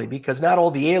properly, because not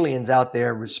all the aliens out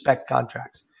there respect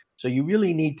contracts. So you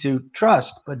really need to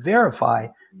trust but verify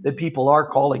that people are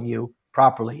calling you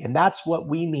properly. And that's what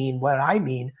I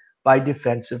mean by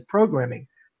defensive programming,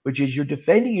 which is you're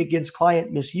defending against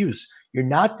client misuse. You're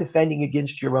not defending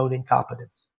against your own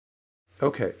incompetence.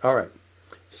 Okay, all right.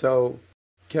 So,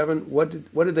 Kevin, what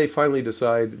did they finally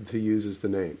decide to use as the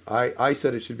name? I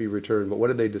said it should be returned, but what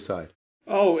did they decide?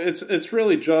 Oh, it's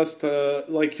really just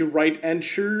like you write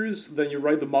ensures, then you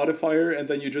write the modifier, and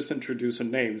then you just introduce a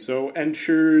name. So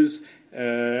ensures,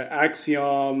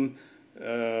 axiom,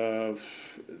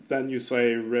 then you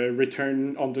say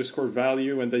return _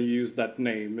 value, and then you use that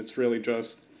name. It's really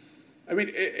just I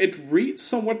mean, it reads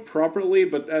somewhat properly,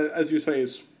 but as you say,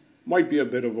 it might be a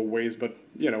bit of a waste, but,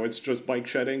 it's just bike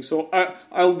shedding. So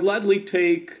I'll gladly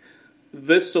take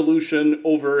this solution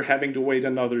over having to wait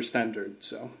another standard.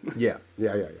 So Yeah,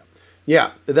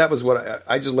 that was what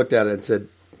I just looked at it and said,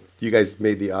 you guys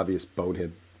made the obvious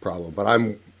bonehead problem. But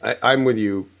I'm with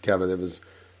you, Kevin. It was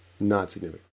not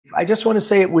significant. I just want to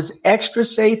say it was extra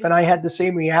safe, and I had the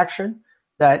same reaction,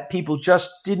 that people just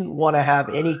didn't want to have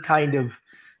any kind of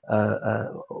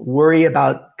worry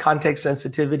about context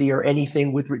sensitivity or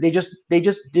anything they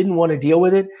just didn't want to deal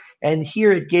with it. And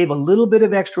here it gave a little bit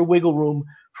of extra wiggle room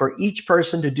for each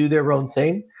person to do their own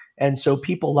thing. And so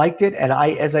people liked it. And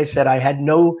as I said, I had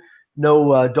no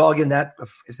dog in that.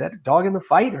 Is that a dog in the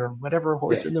fight or whatever,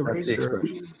 horse in the race or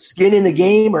skin in the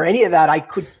game or any of that? I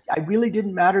really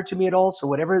didn't matter to me at all. So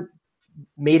whatever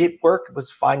made it work was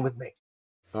fine with me.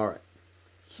 All right.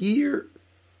 Here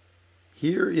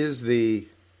is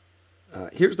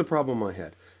here's the problem I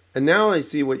had. And now I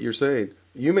see what you're saying.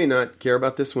 You may not care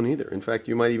about this one either. In fact,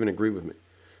 you might even agree with me.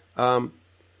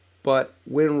 But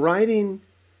when writing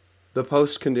the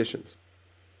post conditions,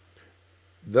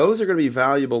 those are going to be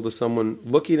valuable to someone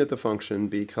looking at the function,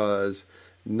 because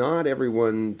not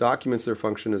everyone documents their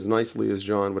function as nicely as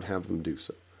John would have them do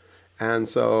so. And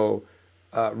so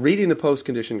reading the post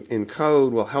condition in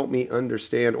code will help me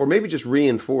understand, or maybe just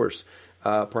reinforce,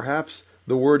 perhaps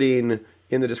the wording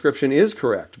in the description is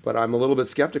correct, but I'm a little bit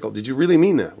skeptical. Did you really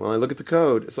mean that? When I look at the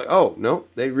code, it's like, oh, no,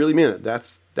 they really mean it.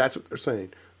 That's what they're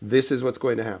saying. This is what's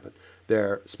going to happen.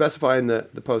 They're specifying the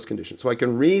post condition. So I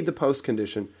can read the post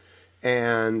condition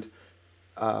and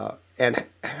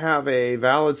have a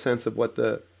valid sense of what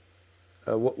the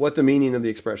meaning of the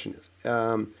expression is.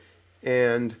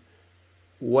 And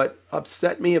what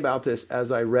upset me about this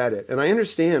as I read it, and I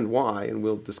understand why, and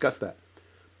we'll discuss that,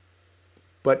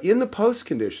 but in the post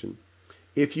condition,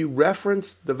 if you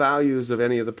reference the values of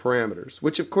any of the parameters,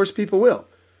 which of course people will,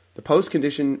 the post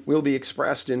condition will be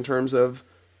expressed in terms of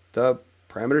the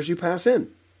parameters you pass in.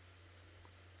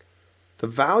 The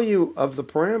value of the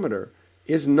parameter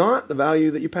is not the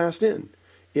value that you passed in.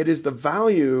 It is the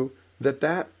value that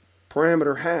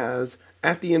parameter has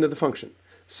at the end of the function.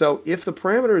 So if the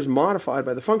parameter is modified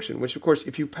by the function, which of course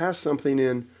if you pass something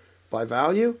in by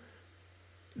value,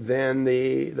 then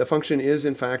the function is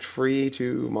in fact free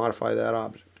to modify that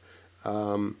object.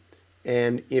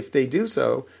 And if they do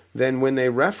so, then when they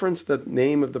reference the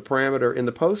name of the parameter in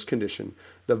the post condition,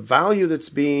 the value that's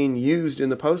being used in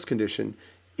the post condition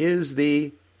is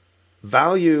the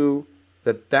value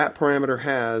that parameter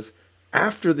has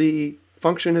after the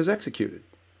function has executed.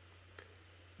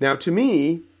 Now, to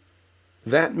me,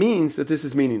 that means that this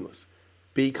is meaningless,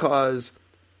 because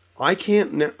I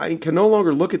can no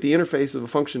longer look at the interface of a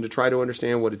function to try to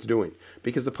understand what it's doing,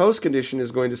 because the post condition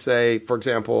is going to say, for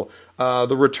example,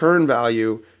 the return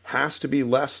value has to be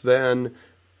less than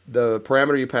the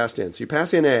parameter you passed in. So you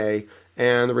pass in A,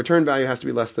 and the return value has to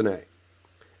be less than A.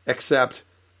 Except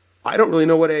I don't really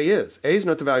know what A is. A is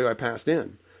not the value I passed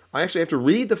in. I actually have to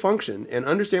read the function and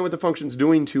understand what the function is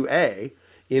doing to A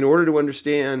in order to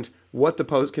understand what the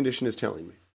post condition is telling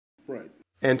me. Right.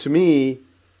 And to me,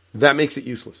 that makes it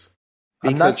useless.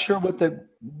 I'm not sure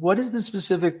what is the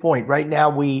specific point. Right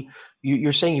now,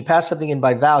 you're saying you pass something in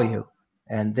by value,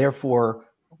 and therefore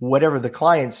whatever the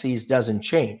client sees doesn't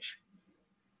change,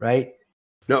 right?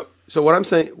 No. So what I'm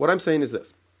saying is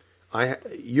this: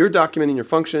 you're documenting your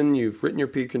function. You've written your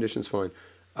preconditions fine.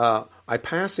 I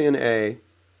pass in A,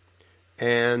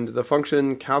 and the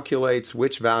function calculates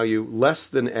which value less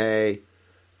than A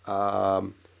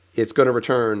it's going to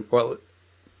return. Well,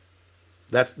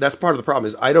 that's part of the problem,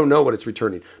 is I don't know what it's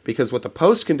returning, because what the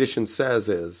post condition says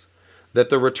is that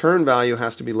the return value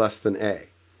has to be less than A.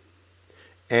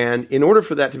 And in order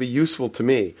for that to be useful to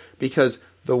me, because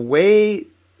the way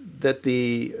that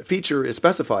the feature is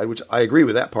specified, which I agree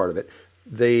with that part of it,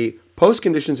 the post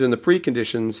conditions and the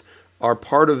preconditions are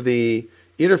part of the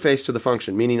interface to the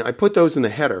function, meaning I put those in the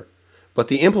header, but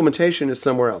the implementation is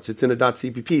somewhere else. It's in a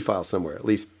 .cpp file somewhere. At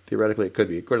least theoretically it could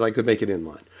be. Of course, I could make it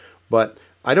inline. But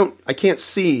I can't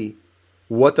see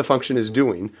what the function is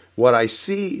doing. What I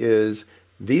see is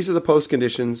these are the post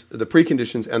conditions, the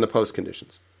preconditions, and the post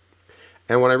conditions.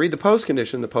 And when I read the post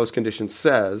condition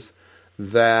says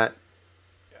that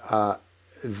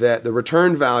that the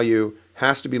return value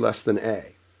has to be less than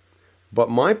A. But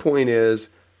my point is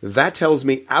that tells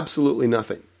me absolutely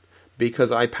nothing,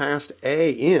 because I passed A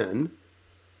in.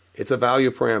 It's a value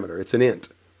parameter. It's an int.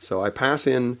 So I pass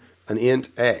in an int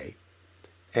A.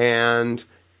 And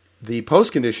the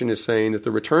post condition is saying that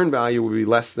the return value will be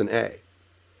less than A.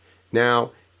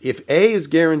 Now, if A is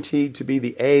guaranteed to be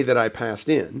the A that I passed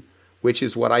in, which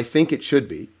is what I think it should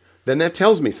be, then that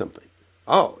tells me something.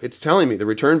 Oh, it's telling me the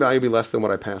return value will be less than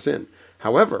what I pass in.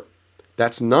 However,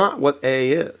 that's not what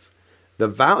A is. The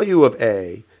value of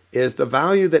A is the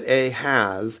value that A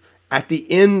has at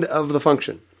the end of the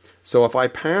function. So if I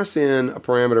pass in a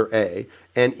parameter A,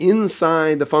 and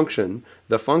inside the function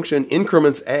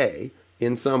increments A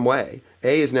in some way,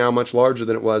 A is now much larger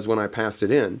than it was when I passed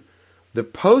it in, the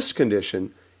post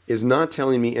condition is not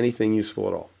telling me anything useful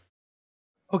at all.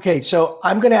 Okay, so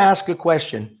I'm going to ask a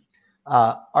question.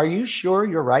 Are you sure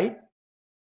you're right?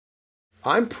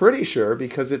 I'm pretty sure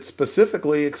because it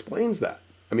specifically explains that.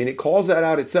 I mean, it calls that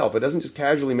out itself. It doesn't just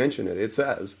casually mention it. It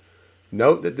says,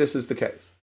 note that this is the case.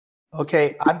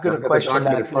 Okay, I'm going to question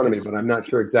that. In front of me, but I'm not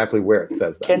sure exactly where it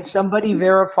says that. Can somebody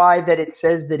verify that it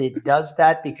says that it does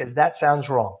that? Because that sounds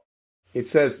wrong. It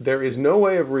says there is no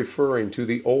way of referring to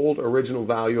the old original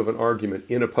value of an argument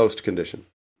in a post condition.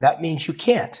 That means you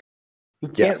can't. You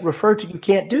can't you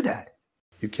can't do that.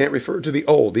 You can't refer to the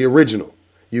old, the original.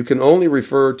 You can only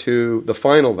refer to the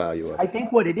final value of it. I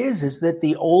think what it is that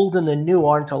the old and the new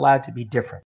aren't allowed to be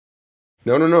different.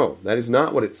 No. That is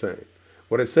not what it's saying.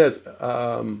 What it says...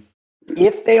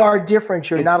 if they are different,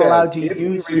 you're not allowed to use...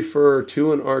 If you refer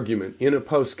to an argument in a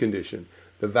post condition,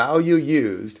 the value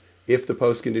used, if the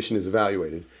post condition is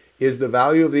evaluated, is the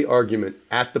value of the argument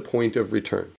at the point of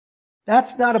return.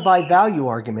 That's not a by value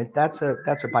argument. That's a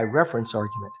by reference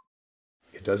argument.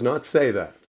 It does not say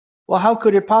that. Well, how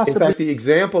could it possibly... In fact, the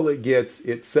example it gets,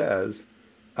 it says...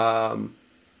 the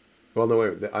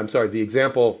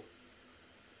example...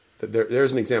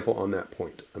 There's an example on that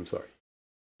point. I'm sorry.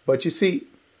 But you see,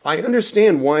 I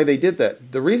understand why they did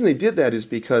that. The reason they did that is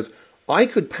because I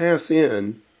could pass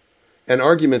in an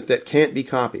argument that can't be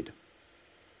copied.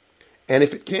 And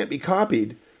if it can't be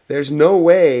copied, there's no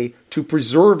way to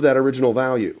preserve that original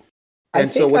value.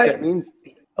 And so what that means...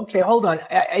 Okay, hold on.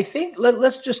 I think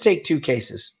let's just take two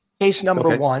cases. Case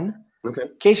number one. Okay.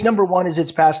 Case number one is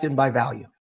it's passed in by value.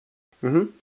 Mm-hmm.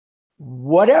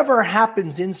 Whatever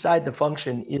happens inside the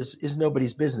function is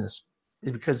nobody's business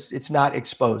because it's not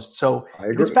exposed. So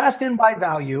if it's passed in by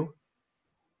value,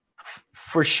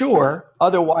 for sure.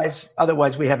 Otherwise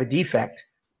we have a defect.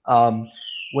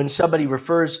 When somebody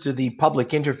refers to the public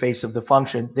interface of the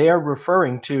function, they are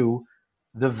referring to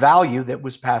the value that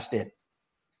was passed in.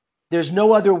 There's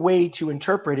no other way to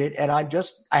interpret it, and I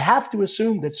have to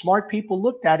assume that smart people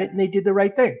looked at it and they did the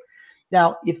right thing.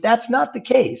 Now, if that's not the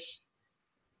case,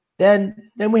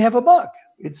 then we have a bug.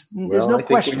 There's no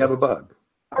question. I think we have a bug.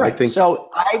 All right.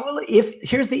 So I will.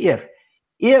 Here's the if.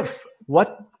 If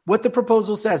what the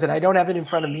proposal says, and I don't have it in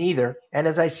front of me either. And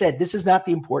as I said, this is not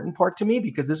the important part to me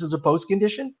because this is a post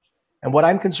condition, and what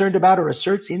I'm concerned about are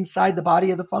asserts inside the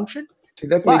body of the function. See,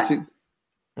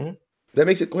 that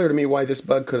makes it clear to me why this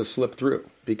bug could have slipped through.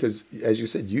 Because, as you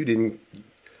said, you didn't.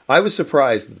 I was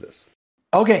surprised at this.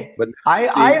 Okay, but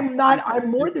I am not. I'm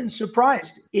more than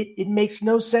surprised. It makes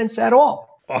no sense at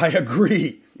all. I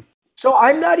agree. So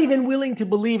I'm not even willing to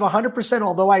believe 100%,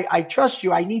 although I trust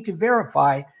you. I need to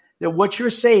verify that what you're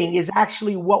saying is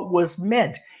actually what was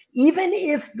meant. Even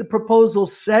if the proposal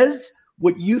says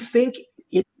what you think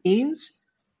it means,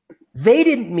 they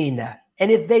didn't mean that.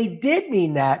 And if they did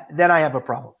mean that, then I have a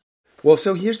problem. Well,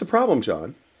 so here's the problem,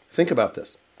 John. Think about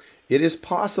this. It is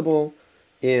possible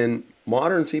in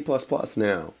modern C++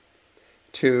 now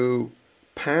to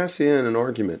pass in an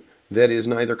argument that is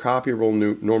neither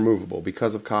copyable nor movable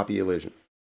because of copy elision.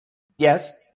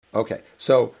 Yes. Okay,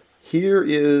 so here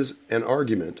is an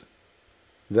argument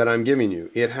that I'm giving you.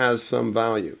 It has some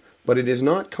value, but it is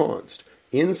not const.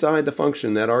 Inside the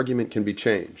function, that argument can be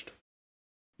changed.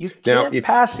 You can't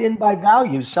pass in by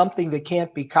value something that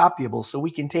can't be copyable, so we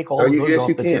can take all of those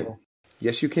off the table.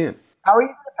 Yes, you can. How are you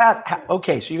going to pass?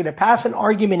 Okay, so you're going to pass an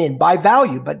argument in by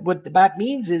value, but what that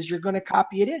means is you're going to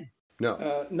copy it in.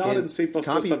 No. Not in C++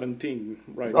 17,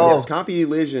 right? Oh. Yes, copy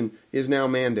elision is now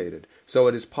mandated. So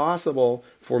it is possible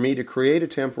for me to create a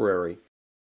temporary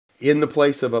in the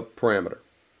place of a parameter.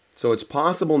 So it's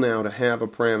possible now to have a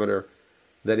parameter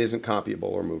that isn't copyable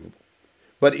or movable.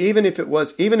 But even if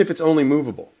it's only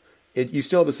movable, you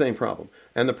still have the same problem.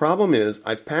 And the problem is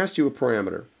I've passed you a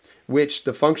parameter which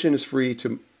the function is free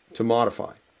to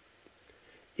modify.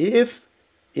 If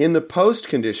in the post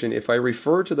condition, if I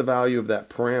refer to the value of that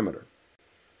parameter,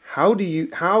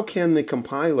 how can the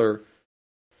compiler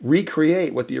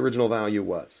recreate what the original value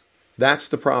was? That's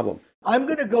the problem. I'm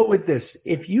going to go with this.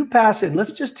 If you pass in,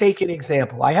 let's just take an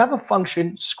example. I have a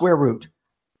function square root.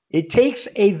 It takes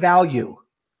a value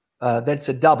that's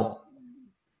a double.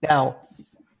 Now,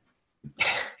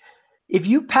 if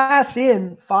you pass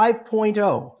in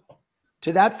 5.0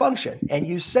 to that function and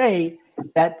you say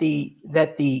that the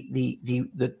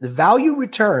value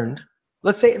returned,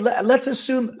 let's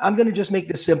assume, I'm going to just make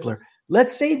this simpler.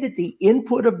 Let's say that the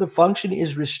input of the function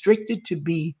is restricted to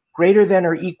be greater than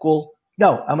or equal.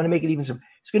 No, I'm going to make it even simpler.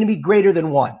 It's going to be greater than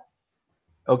 1.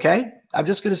 Okay? I'm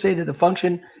just going to say that the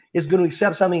function is going to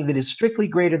accept something that is strictly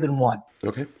greater than 1.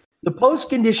 Okay. The post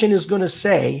condition is going to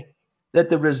say that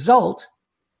the result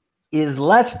is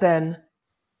less than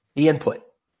the input.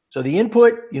 So the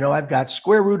input, I've got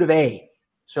square root of A.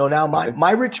 So now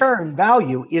my return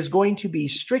value is going to be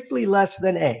strictly less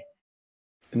than A.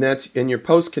 And your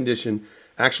post condition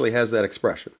actually has that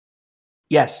expression.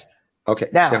 Yes. Okay.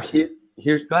 Now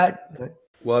here's go ahead.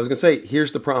 Well, I was going to say,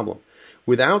 here's the problem.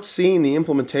 Without seeing the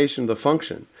implementation of the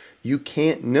function, you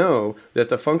can't know that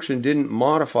the function didn't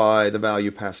modify the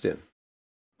value passed in.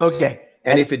 Okay.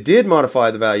 And if it did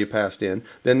modify the value passed in,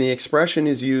 then the expression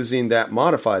is using that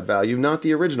modified value, not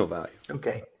the original value.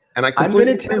 Okay. And I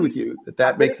completely agree with you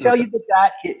that makes sense. I'm going to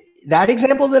tell you that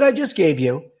example that I just gave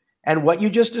you and what you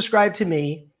just described to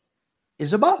me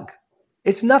is a bug.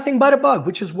 It's nothing but a bug,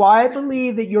 which is why I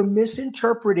believe that you're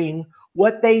misinterpreting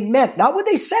what they meant. Not what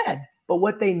they said, but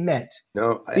what they meant.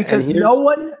 No, because no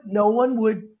one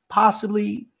would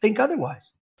possibly think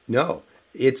otherwise. No.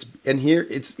 It's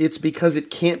because it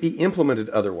can't be implemented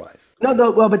otherwise.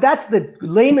 No, well, but that's the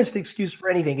lamest excuse for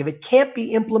anything. If it can't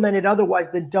be implemented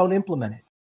otherwise, then don't implement it.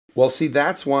 Well, see,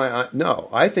 that's why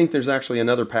I think there's actually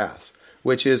another path,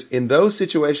 which is in those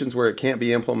situations where it can't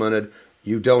be implemented,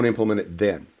 you don't implement it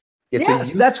then.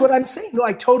 That's what I'm saying. No,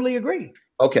 I totally agree.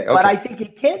 Okay. But I think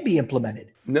it can be implemented.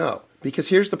 No, because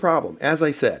here's the problem. As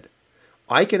I said,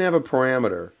 I can have a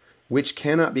parameter which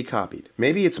cannot be copied.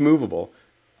 Maybe it's movable.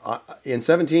 In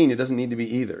 17, it doesn't need to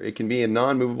be either. It can be a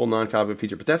non-movable, non-copyable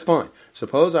feature, but that's fine.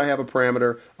 Suppose I have a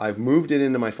parameter, I've moved it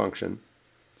into my function,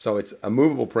 so it's a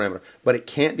movable parameter, but it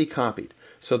can't be copied.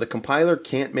 So the compiler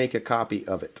can't make a copy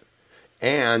of it.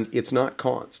 And it's not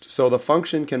const, so the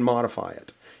function can modify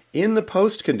it. In the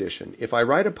post condition, if I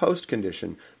write a post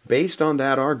condition based on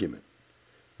that argument,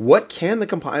 what can the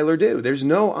compiler do? There's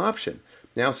no option.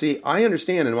 Now, see, I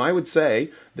understand, and I would say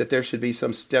that there should be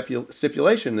some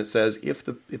stipulation that says if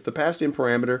the passed-in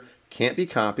parameter can't be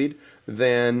copied,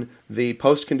 then the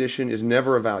post condition is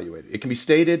never evaluated. It can be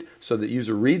stated so that the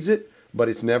user reads it, but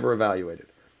it's never evaluated.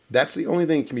 That's the only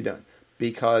thing that can be done,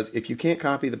 because if you can't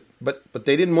copy but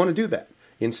they didn't want to do that.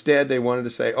 Instead, they wanted to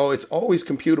say, oh, it's always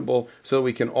computable, so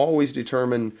we can always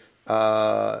determine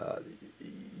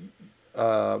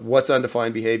what's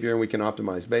undefined behavior, and we can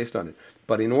optimize based on it.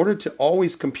 But in order to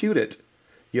always compute it,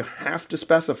 you have to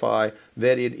specify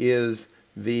that it is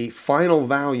the final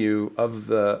value of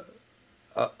the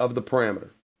parameter.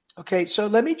 Okay, so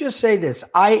let me just say this.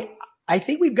 I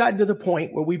think we've gotten to the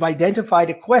point where we've identified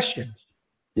a question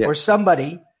for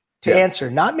somebody to answer.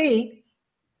 Not me,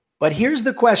 but here's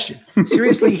the question.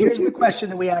 Seriously, here's the question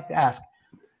that we have to ask.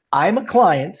 I'm a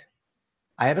client.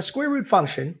 I have a square root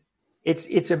function. It's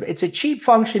a cheap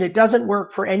function. It doesn't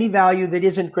work for any value that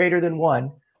isn't greater than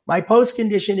 1. My post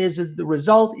condition is that the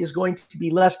result is going to be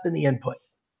less than the input.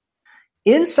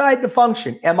 Inside the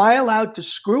function, am I allowed to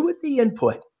screw with the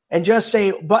input and just say,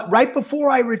 but right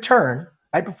before I return,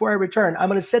 I'm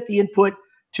going to set the input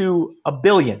to 1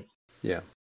 billion. Yeah.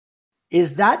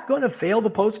 Is that going to fail the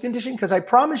post condition? Because I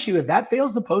promise you, if that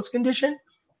fails the post condition,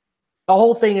 the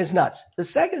whole thing is nuts. The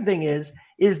second thing is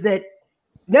that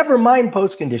never mind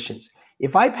post conditions.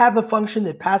 If I have a function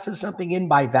that passes something in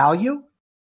by value,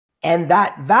 and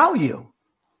that value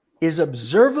is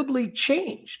observably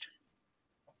changed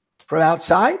from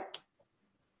outside,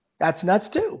 that's nuts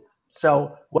too.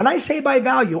 So when I say by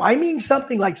value, I mean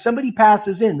something like somebody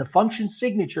passes in, the function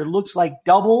signature looks like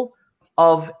double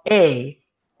of A,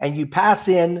 and you pass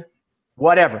in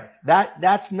whatever.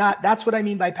 That's what I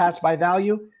mean by pass by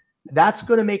value. That's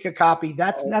going to make a copy.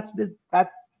 That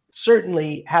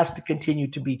certainly has to continue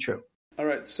to be true. All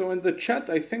right, so in the chat,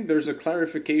 I think there's a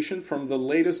clarification from the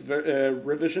latest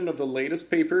revision of the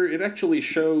latest paper. It actually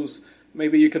shows,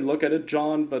 maybe you can look at it,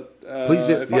 John, but... Please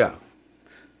do,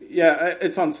 yeah,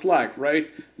 it's on Slack, right?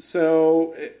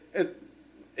 So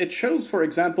it shows, for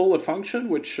example, a function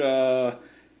which...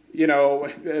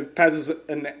 passes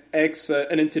an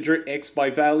integer x by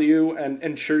value and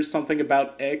ensures something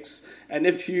about x. And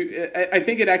I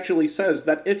think it actually says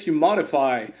that if you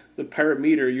modify the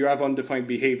parameter, you have undefined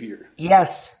behavior.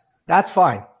 Yes, that's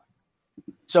fine.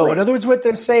 So in other words, what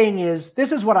they're saying is,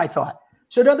 this is what I thought.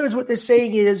 So in other words, what they're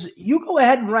saying is, you go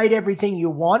ahead and write everything you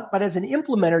want, but as an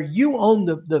implementer, you own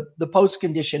the post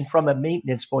condition from a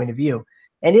maintenance point of view.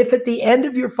 And if at the end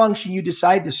of your function you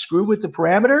decide to screw with the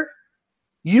parameter,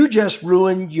 you just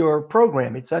ruined your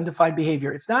program. It's undefined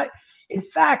behavior. In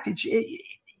fact,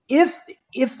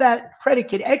 if that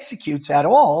predicate executes at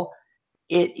all,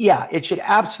 it should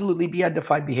absolutely be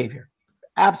undefined behavior.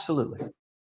 Absolutely.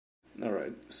 All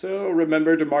right. So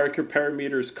remember to mark your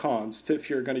parameters const if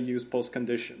you're going to use post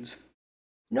conditions.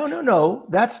 No.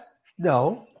 That's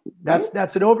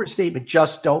an overstatement.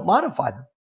 Just don't modify them.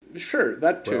 Sure,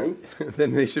 that too. Well,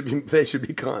 then they should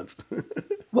be const.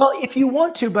 Well, if you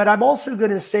want to, but I'm also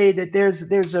going to say that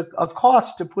there's a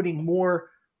cost to putting more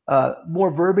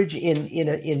verbiage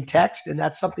in text, and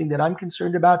that's something that I'm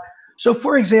concerned about. So,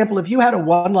 for example, if you had a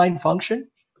one-line function,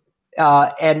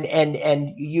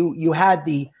 and you had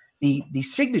the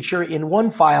signature in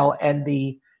one file and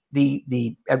the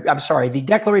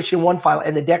declaration in one file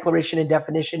and the declaration and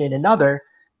definition in another,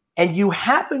 and you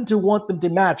happen to want them to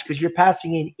match because you're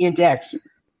passing in int x,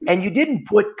 and you didn't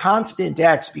put constant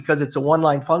x because it's a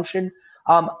one-line function,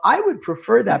 I would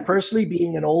prefer that personally,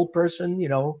 being an old person,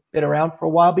 been around for a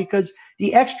while, because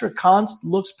the extra const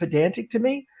looks pedantic to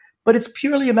me, but it's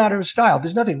purely a matter of style.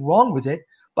 There's nothing wrong with it,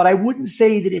 but I wouldn't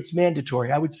say that it's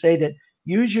mandatory. I would say that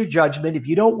use your judgment. If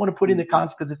you don't want to put in the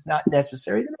const because it's not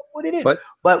necessary, then don't put it in.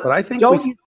 But I think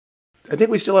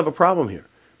we still have a problem here,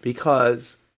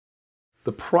 because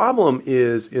the problem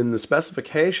is in the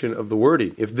specification of the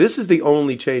wording. If this is the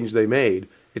only change they made,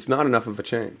 it's not enough of a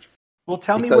change. Well,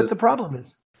 tell me what the problem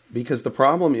is. Because the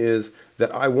problem is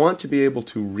that I want to be able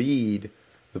to read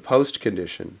the post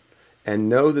condition and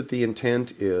know that the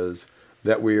intent is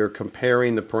that we are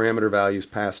comparing the parameter values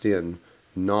passed in,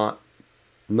 not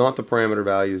the parameter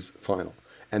values final.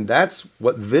 And that's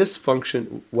what this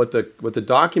function, what the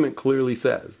document clearly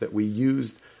says, that we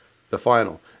used the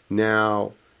final.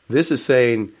 Now, this is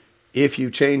saying if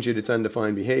you change it, it's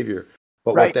undefined behavior.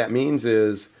 But right. What that means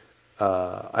is,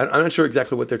 I'm not sure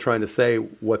exactly what they're trying to say,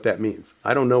 what that means.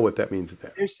 I don't know what that means at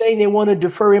that. They're saying they want to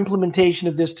defer implementation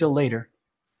of this till later.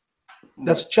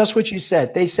 That's just what you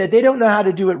said. They said they don't know how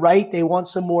to do it right. They want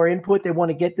some more input. They want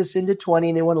to get this into 20,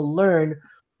 and they want to learn,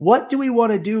 what do we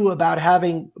want to do about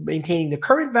maintaining the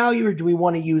current value, or do we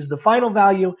want to use the final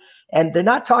value? And they're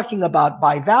not talking about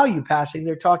by value passing.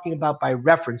 They're talking about by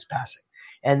reference passing.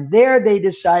 And there they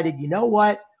decided, you know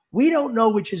what? We don't know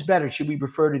which is better. Should we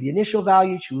refer to the initial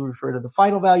value? Should we refer to the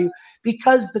final value?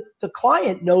 Because the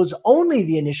client knows only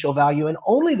the initial value and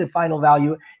only the final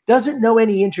value, doesn't know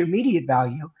any intermediate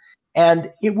value.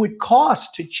 And it would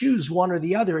cost to choose one or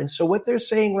the other. And so what they're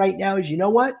saying right now is, you know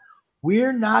what?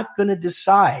 We're not going to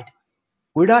decide.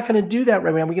 We're not going to do that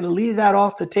right now. We're going to leave that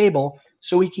off the table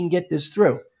so we can get this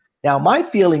through. Now, my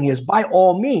feeling is, by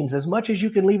all means, as much as you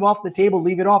can leave off the table,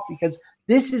 leave it off, because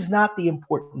this is not the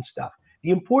important stuff. The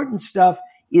important stuff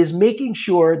is making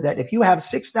sure that if you have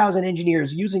 6,000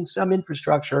 engineers using some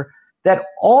infrastructure, that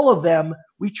all of them,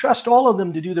 we trust all of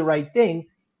them to do the right thing.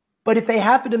 But if they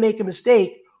happen to make a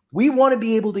mistake, we want to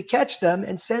be able to catch them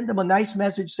and send them a nice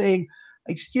message saying,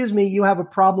 excuse me, you have a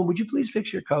problem. Would you please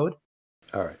fix your code?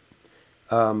 All right.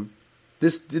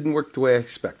 This didn't work the way I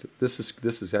expected. This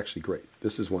is actually great.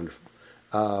 This is wonderful.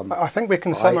 I think we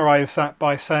can summarize that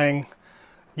by saying,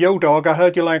 yo, dog, I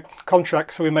heard you like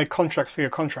contracts, so we made contracts for your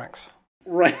contracts.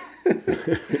 Right.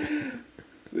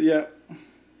 So, yeah,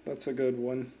 that's a good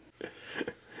one.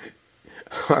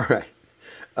 All right.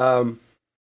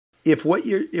 If what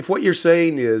you're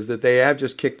saying is that they have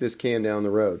just kicked this can down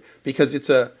the road, because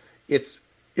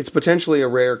it's potentially a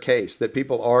rare case that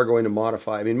people are going to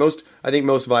modify. I mean, I think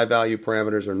most value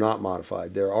parameters are not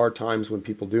modified. There are times when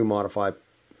people do modify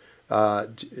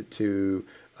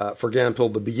for example,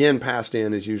 the begin passed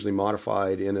in is usually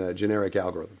modified in a generic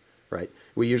algorithm, right?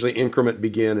 We usually increment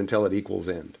begin until it equals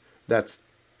end. That's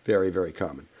very, very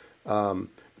common.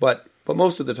 But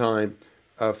most of the time,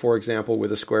 for example,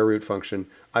 with a square root function,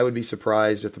 I would be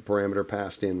surprised if the parameter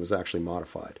passed in was actually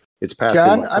modified. It's passed in.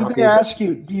 John, I'm going to ask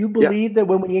you, do you believe that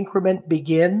when we increment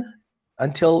begin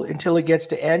until it gets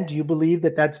to end, do you believe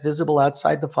that that's visible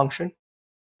outside the function?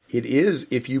 It is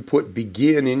if you put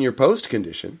begin in your post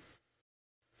condition.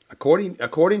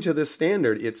 According to this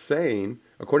standard, it's saying,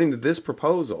 according to this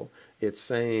proposal, it's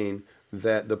saying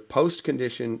that the post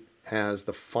condition has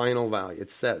the final value. It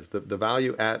says the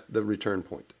value at the return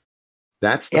point.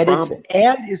 That's the problem.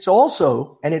 It's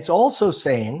also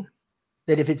saying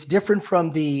that if it's different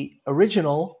from the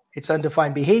original, it's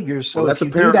undefined behavior. So that's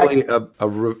apparently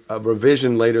a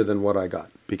revision later than what I got,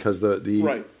 because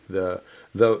the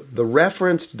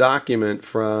referenced document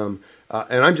from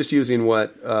and I'm just using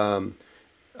what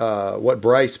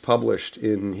Bryce published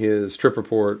in his trip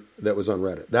report that was on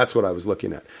Reddit. That's what I was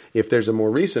looking at. If there's a more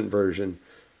recent version,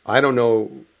 I don't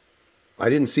know I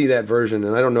didn't see that version,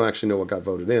 and I don't know what got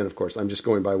voted in, of course. I'm just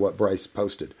going by what Bryce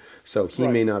posted. So he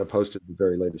may not have posted the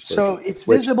very latest version. So it's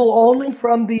visible only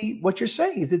from what you're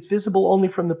saying is it's visible only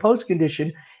from the post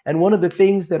condition. And one of the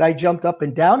things that I jumped up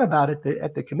and down about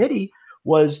at the committee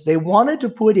was they wanted to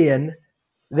put in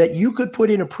that you could put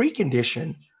in a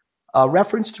precondition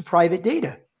reference to private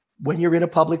data when you're in a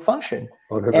public function.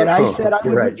 And I said I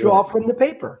would withdraw from the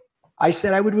paper. I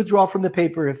said I would withdraw from the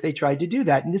paper if they tried to do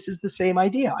that. And this is the same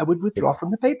idea. I would withdraw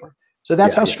from the paper. So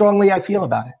that's how strongly I feel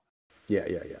about it. Yeah.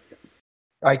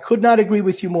 I could not agree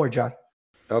with you more, John.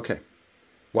 Okay.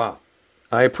 Wow.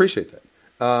 I appreciate that.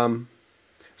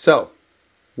 So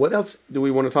what else do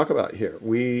we want to talk about here?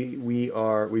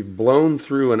 We've blown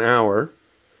through an hour.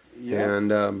 Yeah.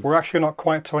 And we're actually not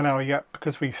quite to an hour yet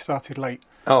because we started late.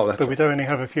 Oh, that's but we do only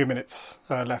have a few minutes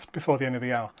left before the end of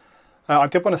the hour. I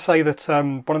did want to say that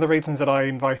one of the reasons that I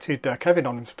invited Kevin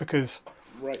on was because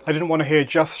I didn't want to hear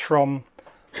just from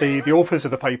the authors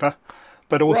of the paper,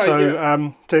 but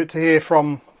also to hear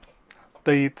from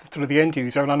the sort of the end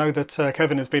user. And I know that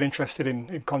Kevin has been interested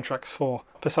in contracts for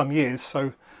some years,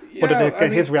 so wanted to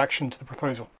get his reaction to the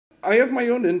proposal. I have my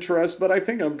own interest, but I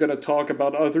think I'm going to talk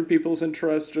about other people's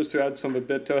interests just to add a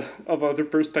bit of other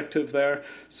perspective there.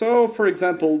 So, for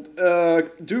example,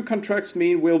 do contracts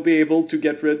mean we'll be able to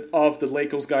get rid of the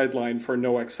LACOS guideline for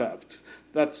no accept?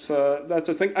 That's a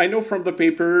thing. I know from the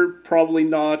paper, probably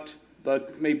not,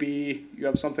 but maybe you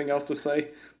have something else to say?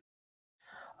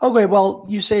 Okay, well,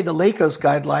 you say the LACOS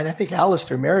guideline. I think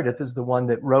Alistair Meredith is the one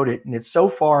that wrote it, and it's so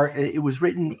far, it was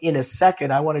written in a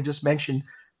second. I want to just mention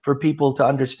for people to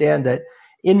understand that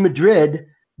in Madrid,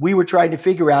 we were trying to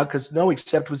figure out, because no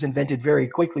accept was invented very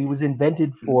quickly. It was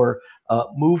invented for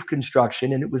move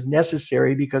construction, and it was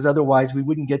necessary because otherwise we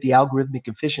wouldn't get the algorithmic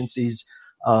efficiencies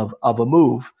of a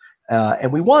move.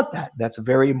 And we want that. That's a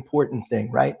very important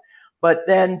thing, right? But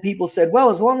then people said,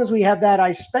 well, as long as we have that,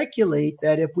 I speculate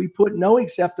that if we put no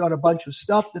accept on a bunch of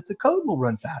stuff, that the code will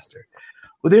run faster.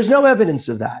 Well, there's no evidence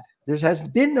of that. There has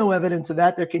been no evidence of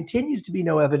that. There continues to be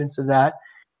no evidence of that.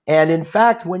 And in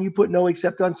fact, when you put no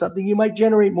accept on something, you might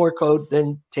generate more code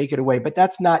than take it away. But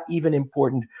that's not even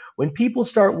important. When people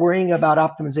start worrying about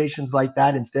optimizations like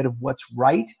that instead of what's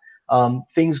right,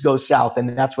 things go south.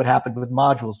 And that's what happened with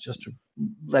modules, just to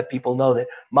let people know that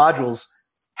modules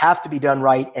have to be done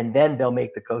right, and then they'll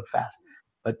make the code fast.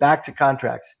 But back to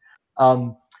contracts.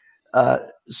 So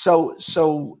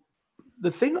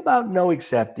the thing about no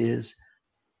accept is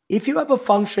if you have a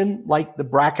function like the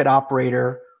bracket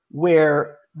operator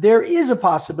where there is a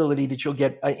possibility that you'll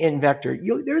get in vector.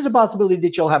 There's a possibility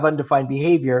that you'll have undefined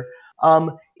behavior.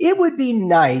 It would be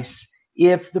nice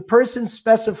if the person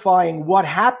specifying what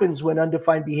happens when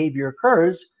undefined behavior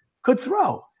occurs could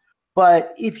throw.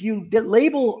 But if you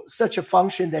label such a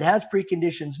function that has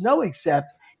preconditions no accept,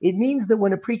 it means that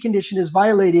when a precondition is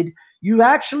violated, you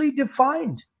actually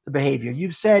defined the behavior.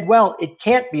 You've said, well, it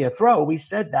can't be a throw. We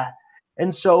said that.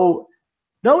 And so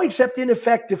no accept in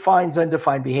effect defines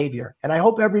undefined behavior. And I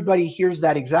hope everybody hears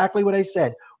that exactly what I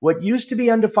said. What used to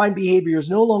be undefined behavior is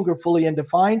no longer fully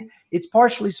undefined. It's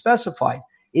partially specified.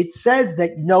 It says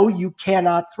that no, you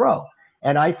cannot throw.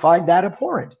 And I find that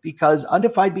abhorrent because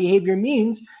undefined behavior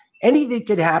means anything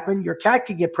could happen. Your cat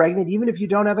could get pregnant even if you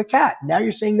don't have a cat. Now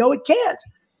you're saying, no, it can't.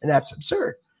 And that's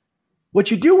absurd. What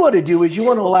you do want to do is you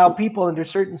want to allow people under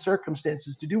certain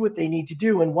circumstances to do what they need to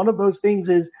do. And one of those things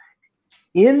is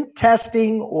in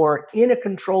testing or in a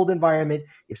controlled environment,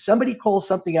 if somebody calls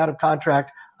something out of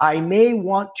contract, I may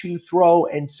want to throw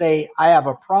and say, I have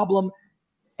a problem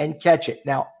and catch it.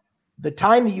 Now, the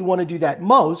time that you want to do that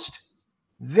most,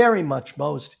 very much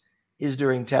most, is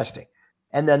during testing.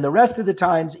 And then the rest of the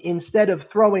times, instead of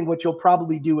throwing, what you'll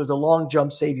probably do is a long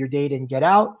jump, save your data and get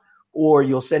out, or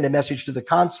you'll send a message to the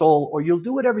console, or you'll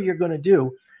do whatever you're going to do.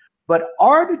 But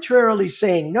arbitrarily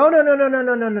saying, no,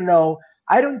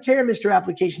 I don't care, Mr.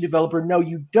 Application Developer. No,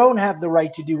 you don't have the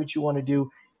right to do what you want to do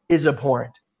is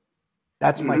abhorrent.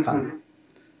 That's my comment.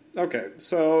 Okay,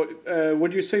 so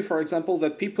would you say, for example,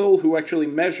 that people who actually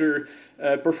measure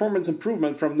performance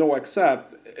improvement from no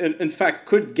accept, in fact,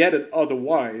 could get it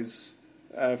otherwise?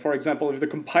 For example, if the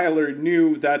compiler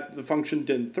knew that the function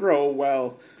didn't throw,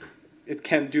 well, it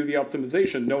can't do the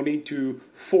optimization. No need to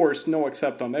force no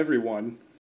accept on everyone.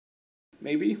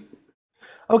 Maybe?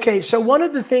 Okay, so one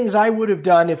of the things I would have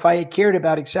done if I had cared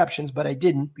about exceptions, but I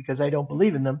didn't because I don't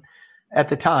believe in them at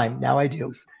the time. Now I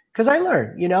do. Because I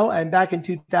learned, I'm back in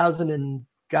 2000 and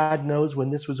God knows when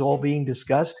this was all being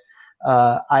discussed.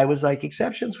 I was like,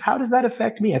 exceptions, how does that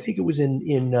affect me? I think it was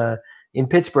in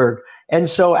Pittsburgh. And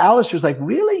so Alistair was like,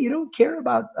 really? You don't care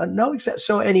about no exception?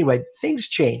 So anyway, things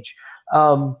change.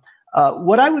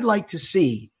 What I would like to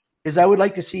see is I would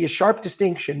like to see a sharp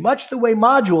distinction, much the way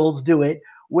modules do it,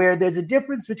 where there's a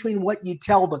difference between what you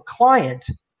tell the client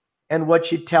and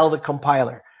what you tell the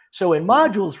compiler. So in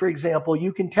modules, for example,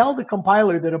 you can tell the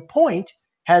compiler that a point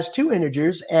has two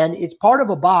integers and it's part of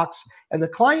a box, and the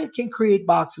client can create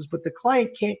boxes, but the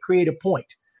client can't create a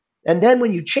point. And then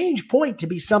when you change point to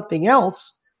be something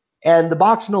else, and the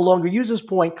box no longer uses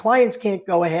point, clients can't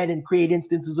go ahead and create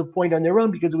instances of point on their own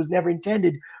because it was never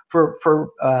intended for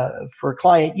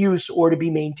client use or to be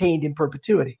maintained in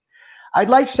perpetuity. I'd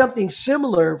like something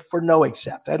similar for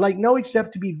no-except. I'd like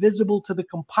no-except to be visible to the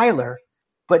compiler,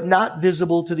 but not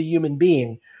visible to the human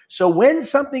being. So when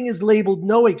something is labeled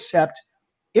no-except,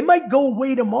 it might go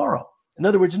away tomorrow. In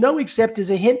other words, no-except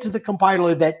is a hint to the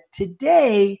compiler that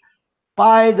today,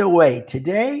 by the way,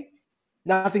 today,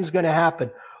 nothing's going to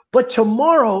happen. But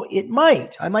tomorrow, it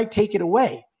might. I might take it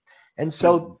away. And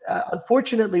so,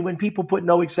 unfortunately, when people put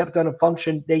no-except on a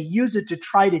function, they use it to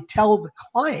try to tell the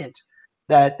client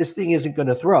that this thing isn't going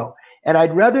to throw. And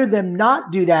I'd rather them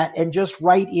not do that and just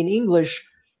write in English,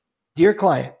 dear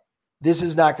client, this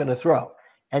is not going to throw.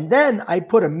 And then I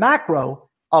put a macro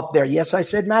up there. Yes, I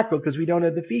said macro because we don't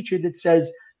have the feature that says,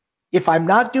 if I'm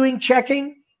not doing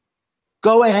checking,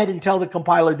 go ahead and tell the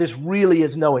compiler this really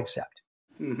is no-except.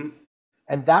 Mm-hmm.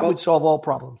 And that would solve all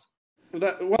problems.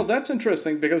 Well, that's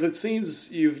interesting because it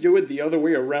seems you view it the other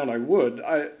way around.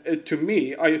 To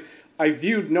me, I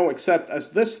viewed no-except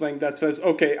as this thing that says,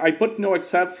 okay, I put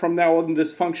no-except from now on,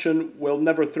 this function will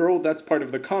never throw. That's part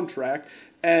of the contract.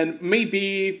 And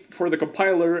maybe for the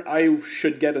compiler, I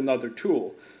should get another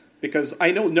tool. Because I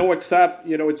know no-except,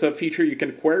 it's a feature you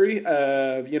can query.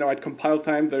 At compile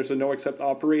time, there's a no-except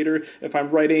operator. If I'm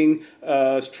writing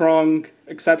a strong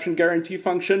exception guarantee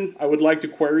function, I would like to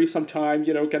query sometime,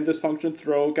 can this function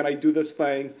throw? Can I do this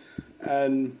thing?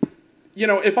 And,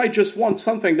 if I just want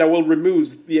something that will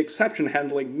remove the exception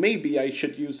handling, maybe I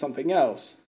should use something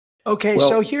else. Okay,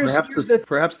 well, so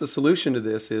perhaps the solution to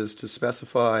this is to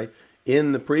specify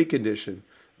in the precondition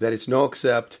that it's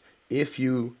no-except if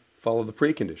you follow the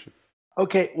precondition.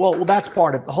 Okay, well, that's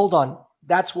part of it. Hold on.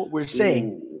 That's what we're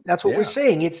saying. That's what we're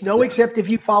saying. It's no-except if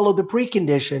you follow the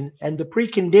precondition, and the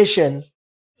precondition,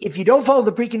 if you don't follow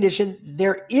the precondition,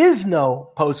 there is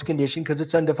no postcondition because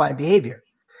it's undefined behavior.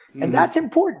 Mm-hmm. And that's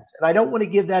important, and I don't want to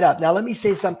give that up. Now, let me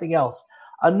say something else.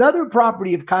 Another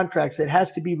property of contracts that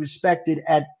has to be respected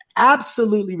and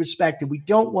absolutely respected, we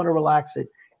don't want to relax it,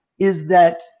 is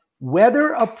that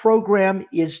whether a program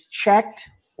is checked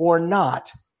or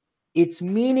not, its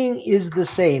meaning is the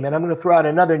same. And I'm going to throw out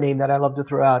another name that I love to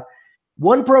throw out.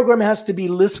 One program has to be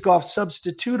Liskov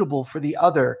substitutable for the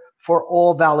other for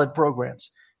all valid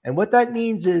programs. And what that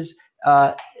means is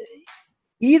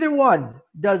either one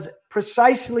does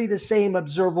precisely the same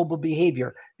observable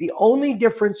behavior. The only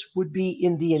difference would be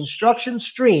in the instruction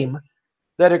stream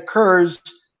that occurs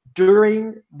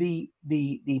during the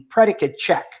predicate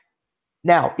check.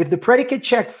 Now, if the predicate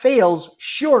check fails,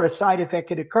 sure, a side effect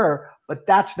could occur, but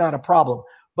that's not a problem.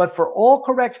 But for all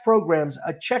correct programs,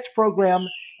 a checked program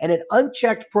and an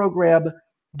unchecked program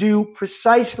do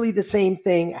precisely the same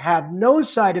thing, have no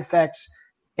side effects.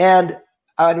 And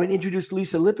when I introduced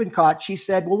Lisa Lippincott, she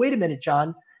said, well, wait a minute,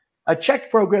 John, a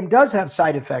checked program does have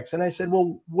side effects. And I said,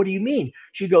 well, what do you mean?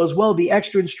 She goes, well, the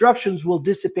extra instructions will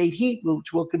dissipate heat,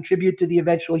 which will contribute to the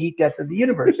eventual heat death of the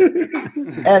universe.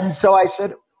 And so I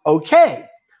said, okay,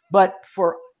 but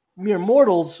for mere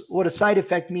mortals, what a side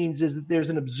effect means is that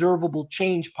there's an observable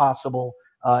change possible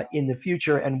in the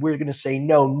future, and we're going to say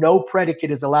no predicate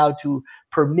is allowed to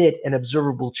permit an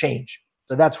observable change.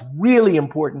 So that's really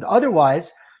important.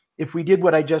 Otherwise, if we did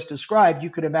what I just described,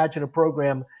 you could imagine a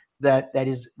program that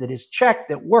is checked,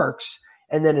 that works,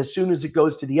 and then as soon as it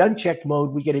goes to the unchecked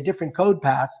mode, we get a different code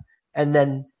path, and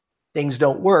then things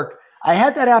don't work. I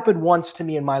had that happen once to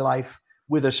me in my life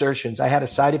with assertions. I had a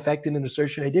side effect in an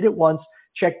assertion. I did it once,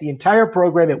 checked the entire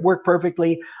program. It worked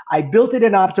perfectly. I built it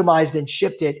and optimized and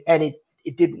shipped it, and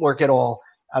it didn't work at all.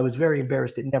 I was very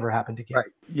embarrassed. It never happened again.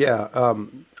 Right. Yeah.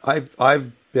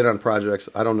 I've been on projects.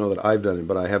 I don't know that I've done it,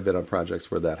 but I have been on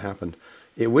projects where that happened.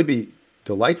 It would be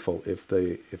delightful if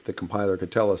the compiler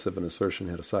could tell us if an assertion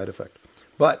had a side effect.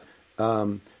 But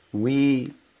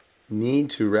we need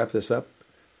to wrap this up.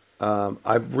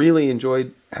 I've really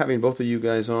enjoyed having both of you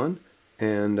guys on.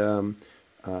 And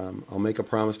I'll make a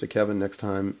promise to Kevin next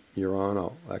time you're on.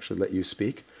 I'll actually let you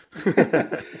speak.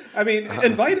 I mean,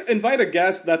 invite a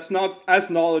guest that's not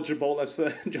as knowledgeable as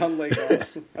John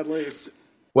Lagos, at least.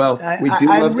 Well,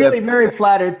 I'm really very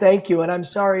flattered. Thank you. And I'm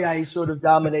sorry I sort of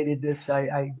dominated this.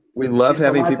 We love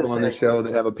having people on the show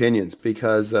that have opinions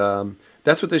because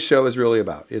that's what this show is really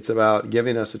about. It's about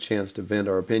giving us a chance to vent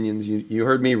our opinions. You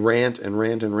heard me rant and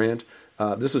rant and rant.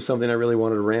 This was something I really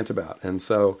wanted to rant about. And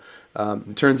so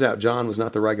it turns out John was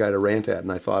not the right guy to rant at,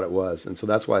 and I thought it was. And so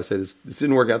that's why I say this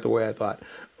didn't work out the way I thought.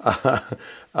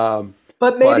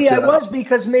 But maybe I was,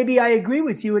 because maybe I agree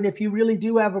with you. And if you really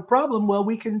do have a problem, well,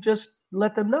 we can just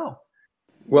let them know.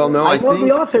 Well, no, I think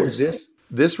the authors.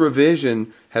 This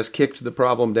revision has kicked the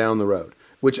problem down the road,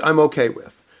 which I'm okay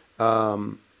with.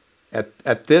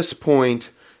 At this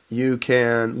point, you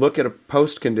can look at a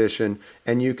post condition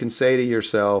and you can say to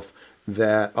yourself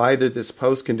that either this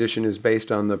post condition is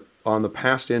based on the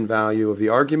passed in value of the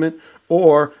argument,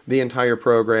 or the entire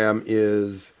program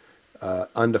is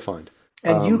undefined.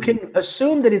 And you can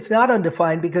assume that it's not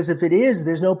undefined, because if it is,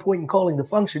 there's no point in calling the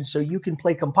function. So you can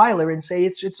play compiler and say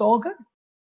it's all good.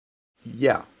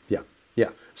 Yeah.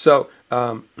 So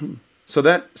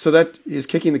that is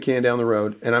kicking the can down the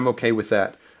road, and I'm okay with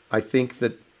that. I think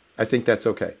that's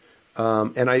okay.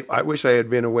 And I wish I had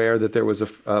been aware that there was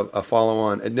a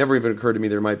follow-on. It never even occurred to me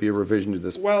there might be a revision to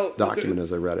this document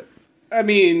as I read it. I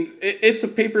mean, it's a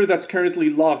paper that's currently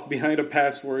locked behind a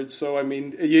password, so I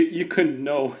mean, you couldn't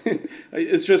know.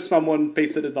 It's just someone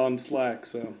pasted it on Slack.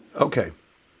 So okay,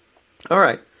 all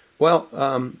right. Well,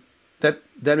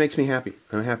 that makes me happy.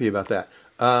 I'm happy about that.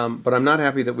 But I'm not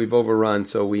happy that we've overrun.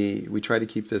 So we try to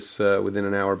keep this within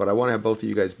an hour. But I want to have both of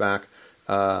you guys back,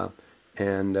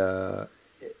 and I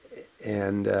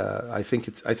think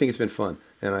it's been fun,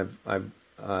 and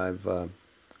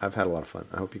I've had a lot of fun.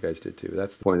 I hope you guys did too.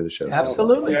 That's the point of the show.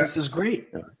 Absolutely. This is great.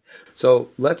 Yeah. So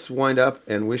let's wind up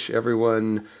and wish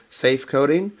everyone safe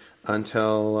coding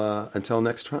until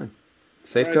next time.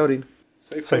 Safe coding.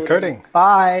 Safe coding.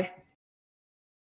 Bye.